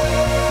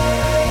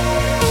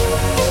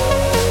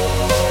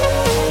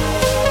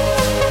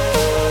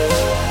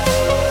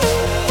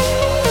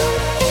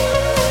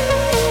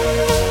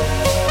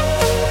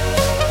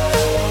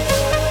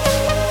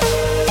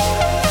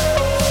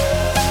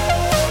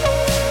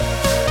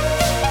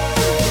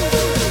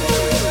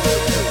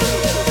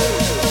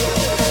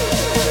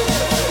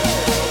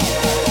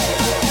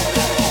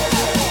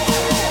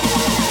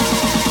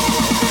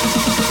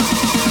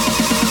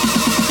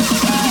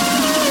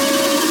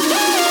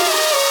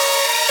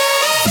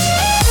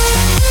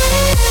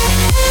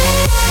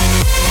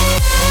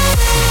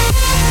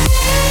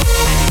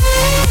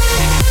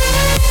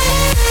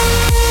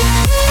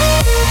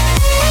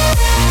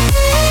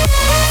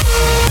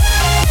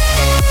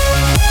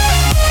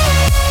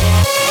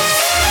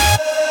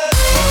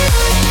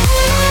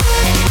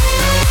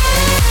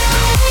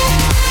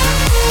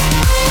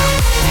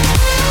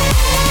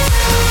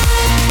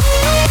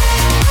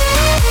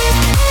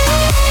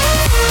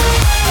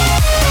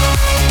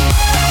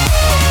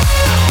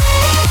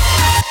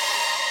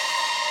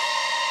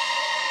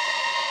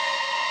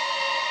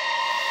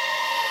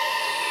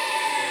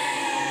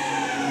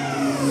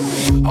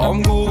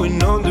 I'm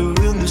going under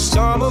in this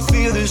time. I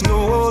feel there's no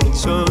one to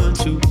turn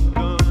to.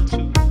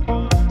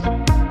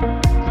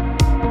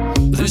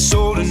 This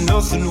all and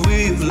nothing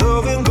way of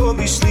loving, gonna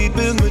be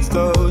sleeping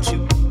without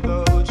you.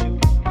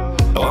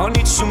 I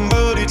need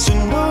somebody to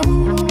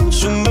know,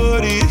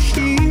 somebody to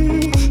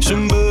hear,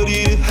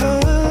 somebody to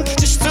have,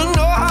 just to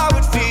know how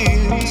it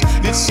feels.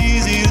 It's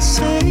easy to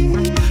say,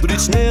 but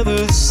it's never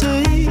the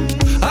same.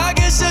 I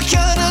guess I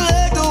kinda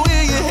like the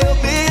way you help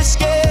me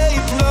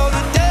escape. Now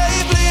the day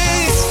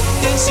bleeds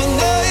into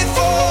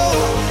nightfall,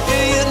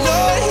 and you're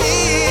not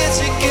here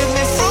to get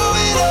me through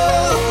it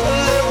all. I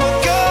let my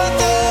guard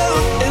down,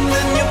 and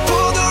then you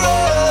pulled the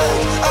rug.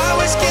 I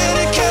was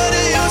getting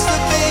kinda used to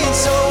being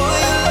so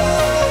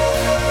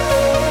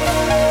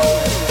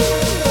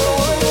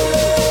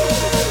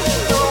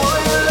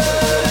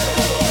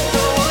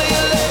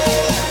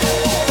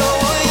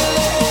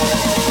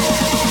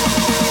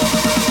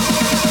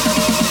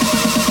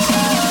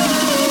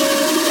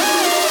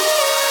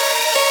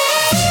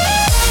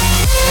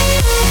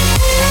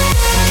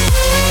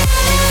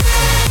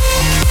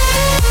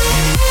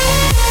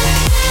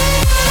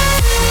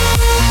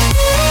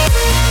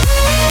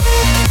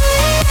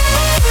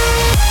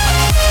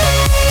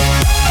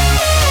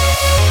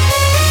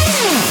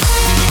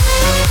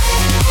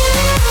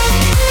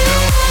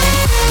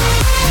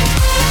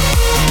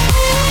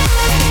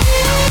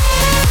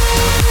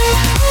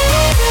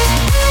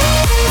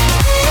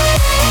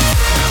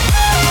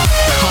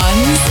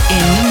Honz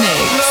in the mix.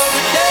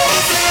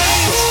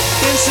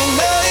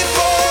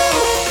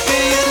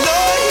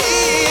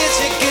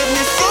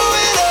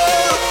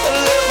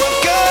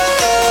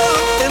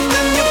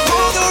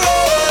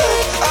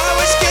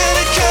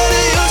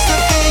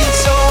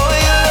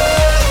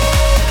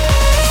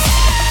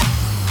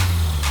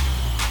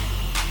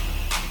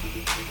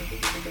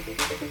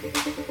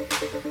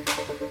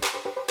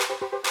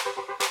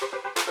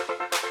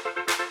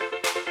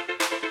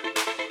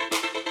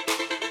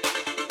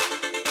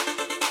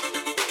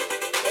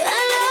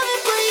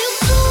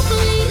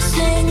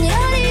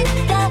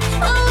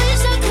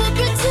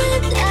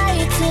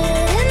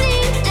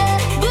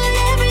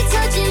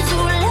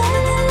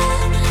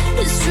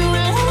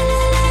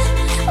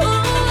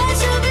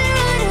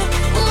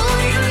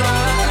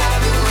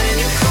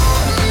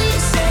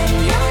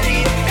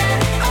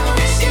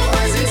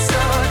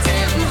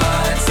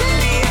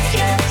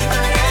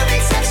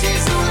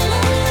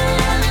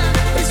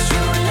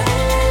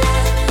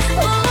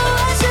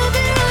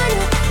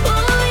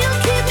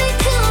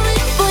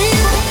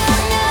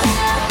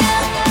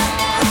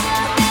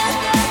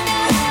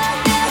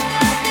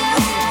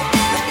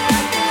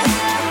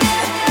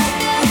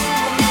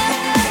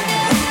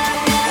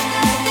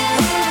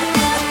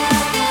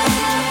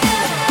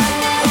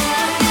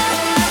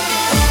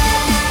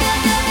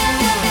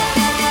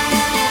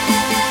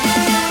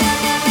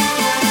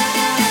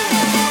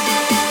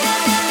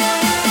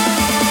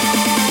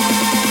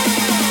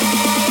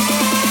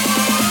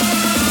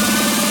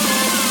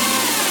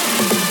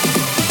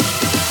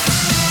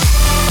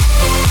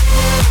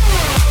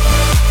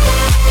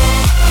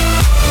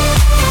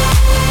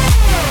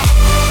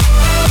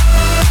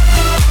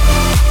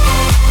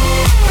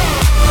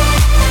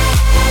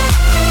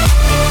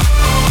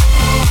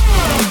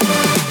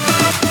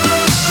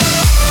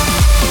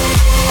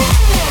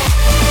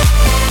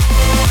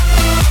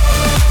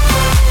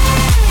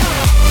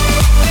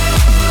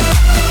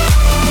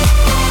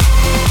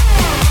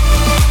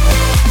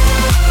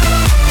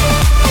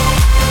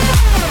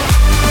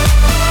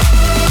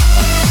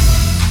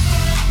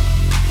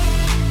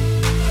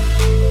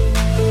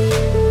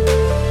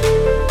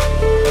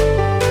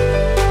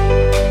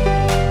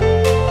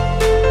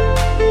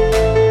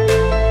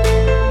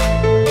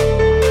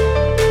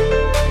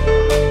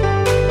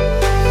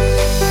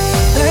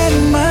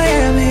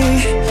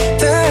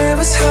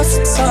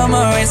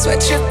 Sweat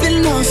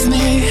dripping off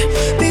me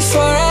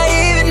before I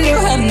even knew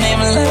her name.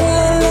 La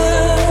la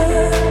la,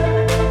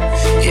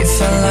 it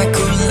felt like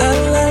ooh la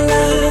la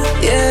la,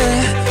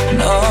 yeah,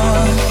 no.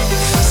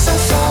 So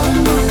far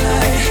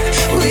moonlight,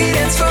 we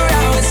danced for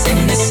hours in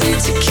this sweet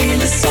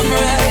tequila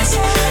sunrise.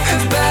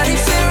 Her body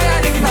fit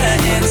right in my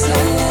hands. La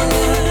la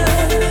la,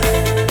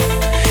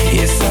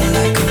 it felt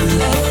like ooh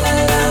la la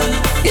la,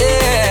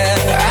 yeah.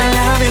 I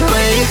love it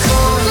when you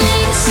call me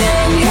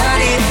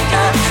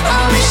señorita. I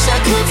wish I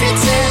could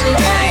pretend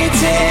I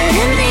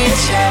didn't need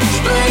you,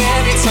 but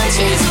every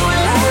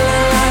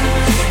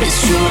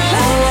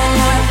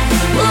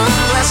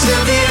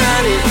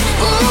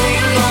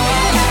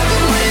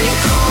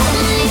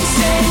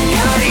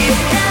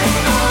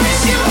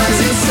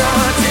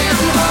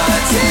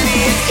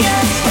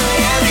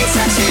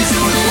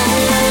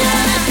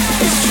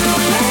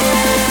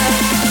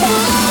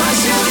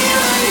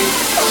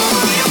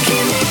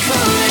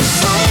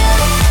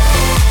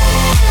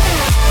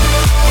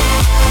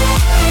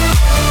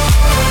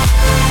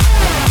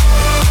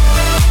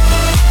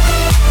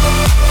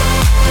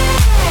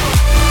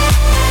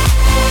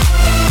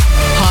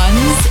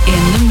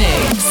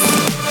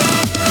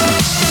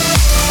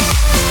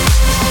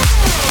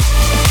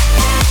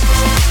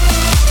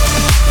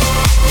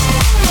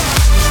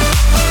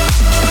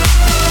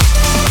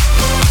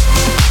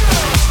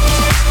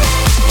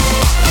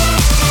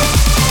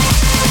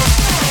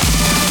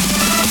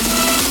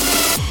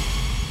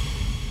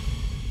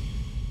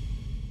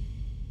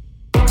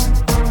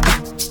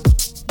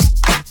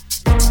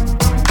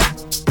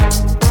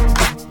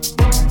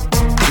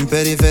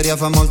periferia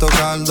fa molto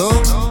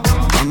caldo.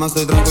 Mamma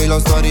stai tranquilla,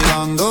 sto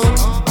arrivando.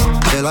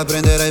 Te la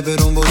prenderei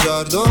per un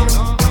bugiardo.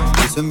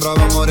 Mi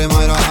sembrava amore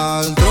ma era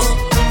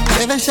altro.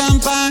 Beve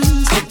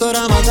champagne sotto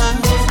Ramadan.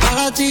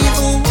 Alla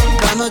TV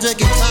danno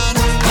Jackie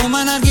Chan.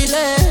 Fuma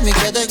narghile, mi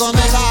chiede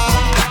come va.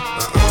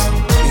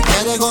 Mi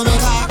chiede come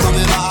va,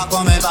 come va,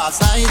 come va.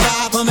 Sai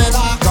già come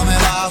va, come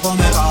va,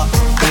 come va.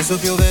 Penso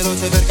più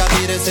veloce per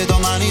capire se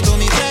domani tu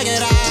mi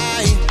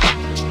pregherai.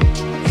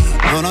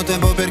 Non ho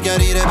tempo per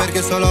chiarire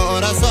perché solo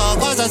ora so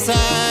cosa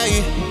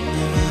sei.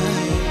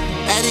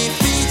 È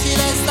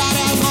difficile stare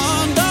al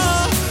mondo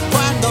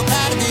quando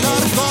perdi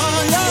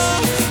l'orgoglio.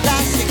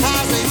 Lasci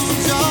casa in un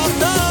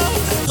giorno.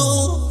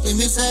 Tu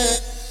dimmi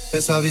se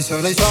pensavi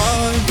solo ai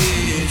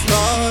soldi,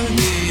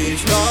 soldi,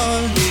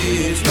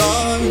 soldi,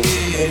 soldi,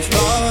 soldi,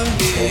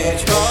 soldi,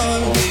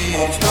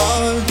 soldi,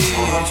 soldi,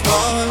 soldi,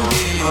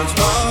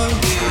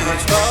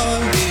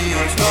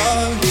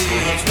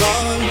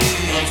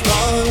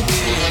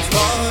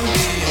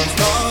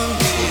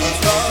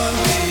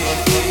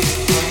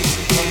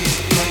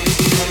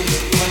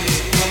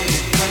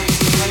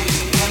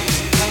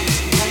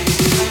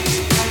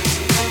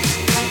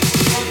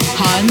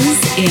 Honz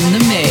in the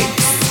mix.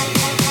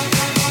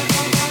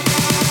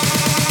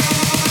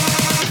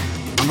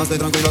 Mamma stai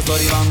tranquilla, sto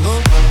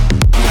arrivando.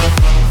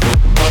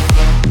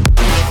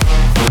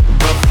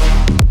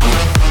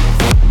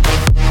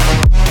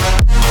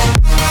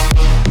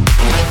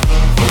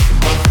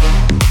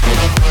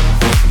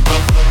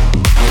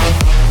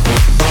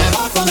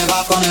 Come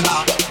va, come va?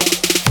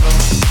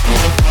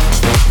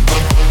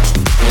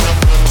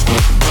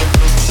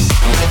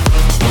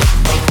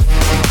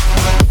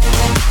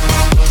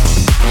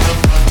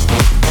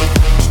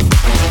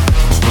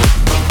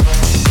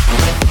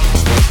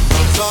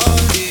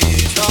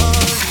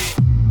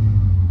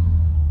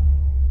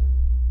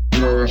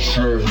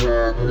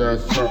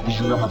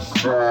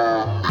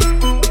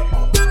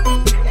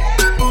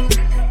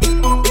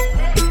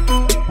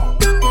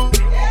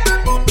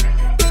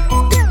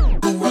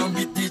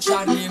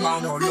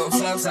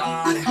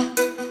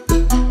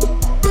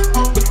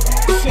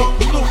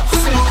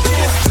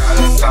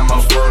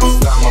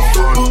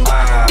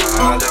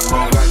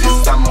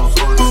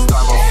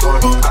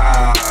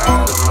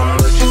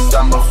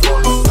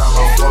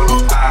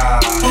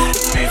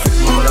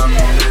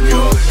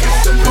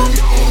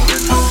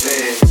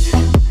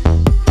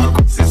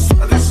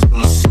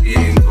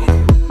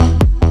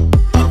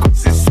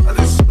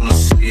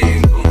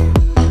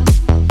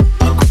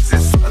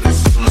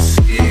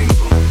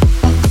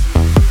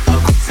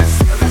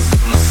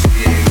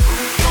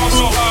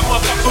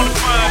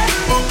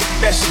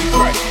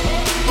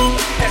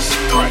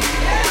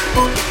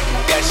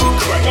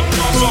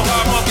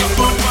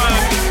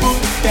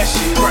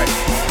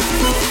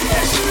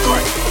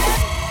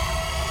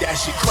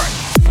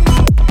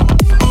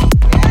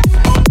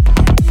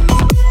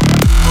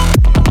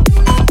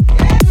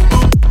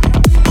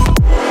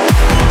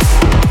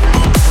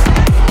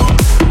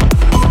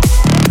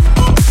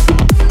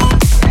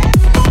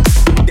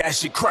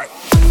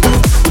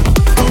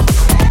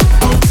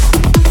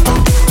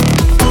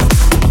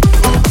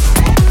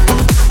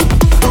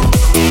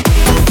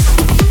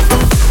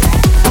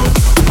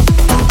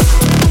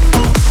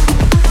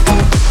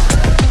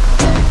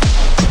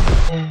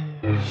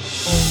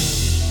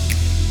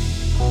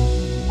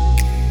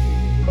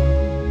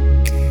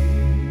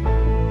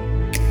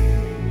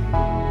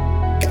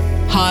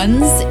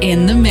 Honz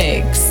in the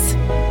mix.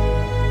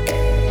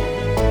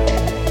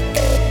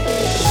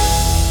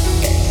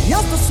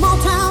 Just a small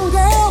town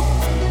girl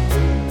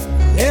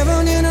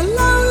living in a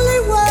lonely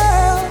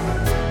world.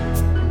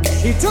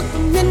 She took the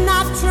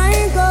midnight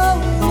train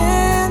going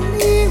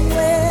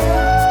anywhere.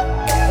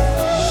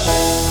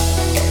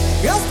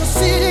 Just a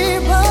city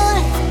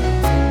boy,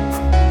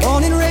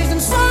 born and raised in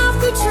South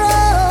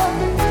Detroit.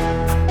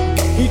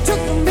 He took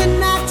the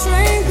midnight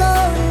train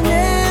going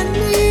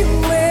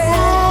anywhere.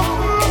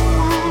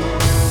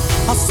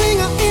 A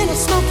singer in a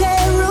smoky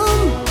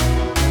room,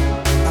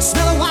 a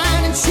smell of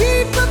wine and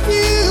cheap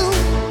perfume.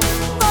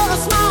 For a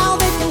smile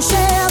they can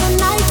share the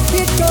night.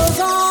 It goes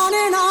on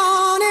and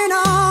on and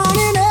on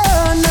and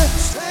on.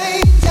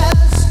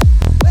 Strangers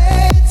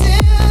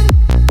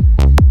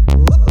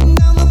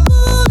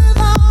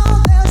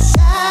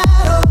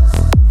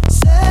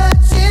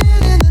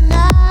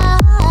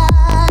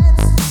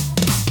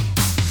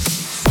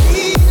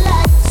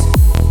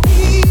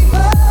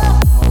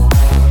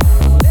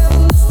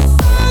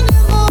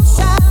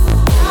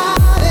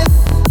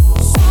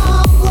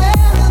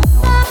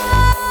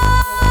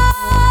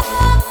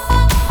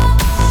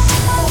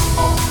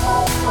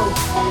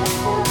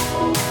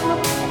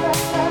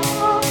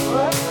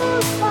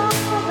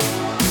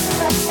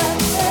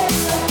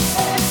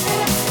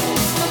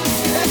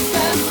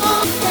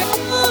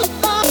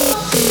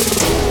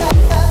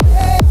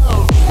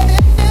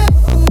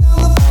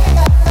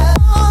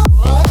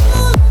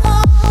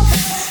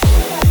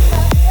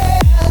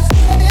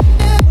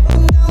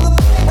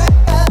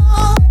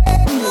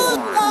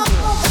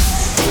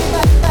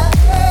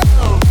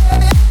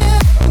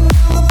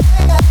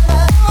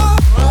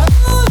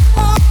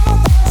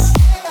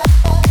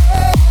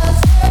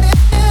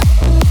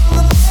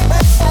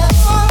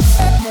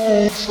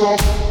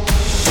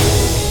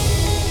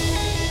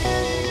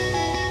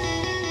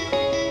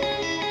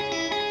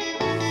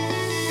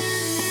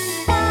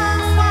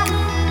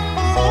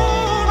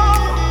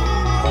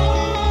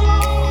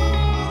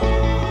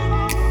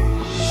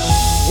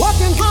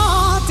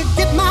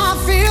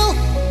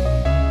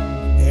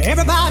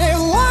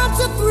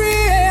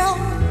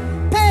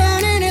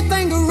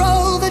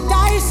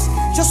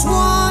just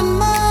one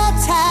more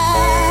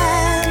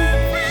time.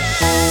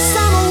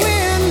 Some will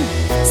win,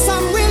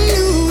 some will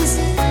lose.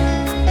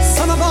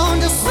 Some are born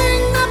to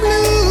sing the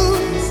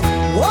blues.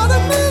 Oh, the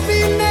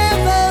movie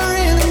never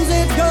ends.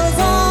 It goes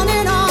on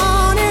and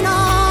on and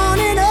on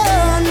and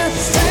on.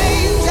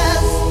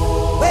 Strangers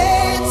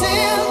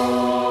waiting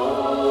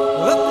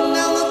up and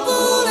down the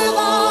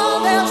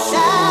boulevard. Their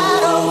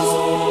shadows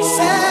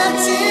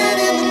searching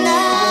in the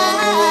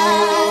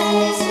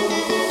night.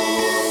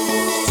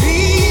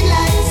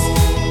 Streetlights,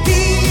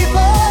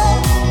 people,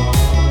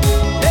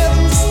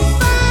 living just to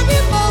find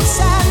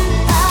emotion,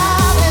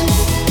 hiding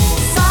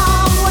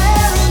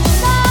somewhere in the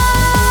night.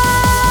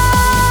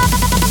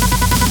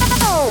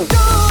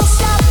 Don't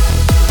stop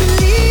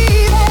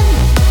believing.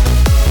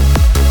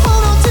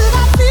 Hold on to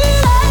that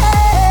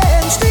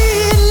feeling.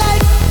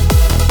 Streetlights,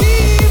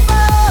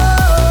 people.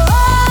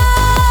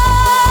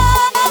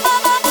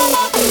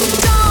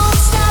 Don't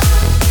stop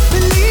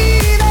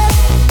believing.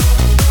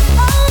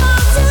 Hold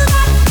on to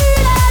that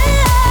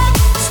feeling.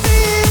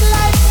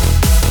 Streetlights,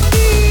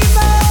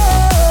 people.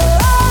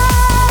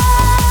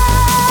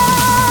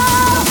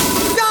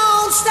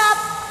 Don't stop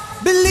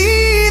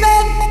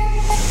believing.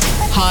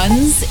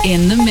 Honz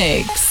in the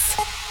mix.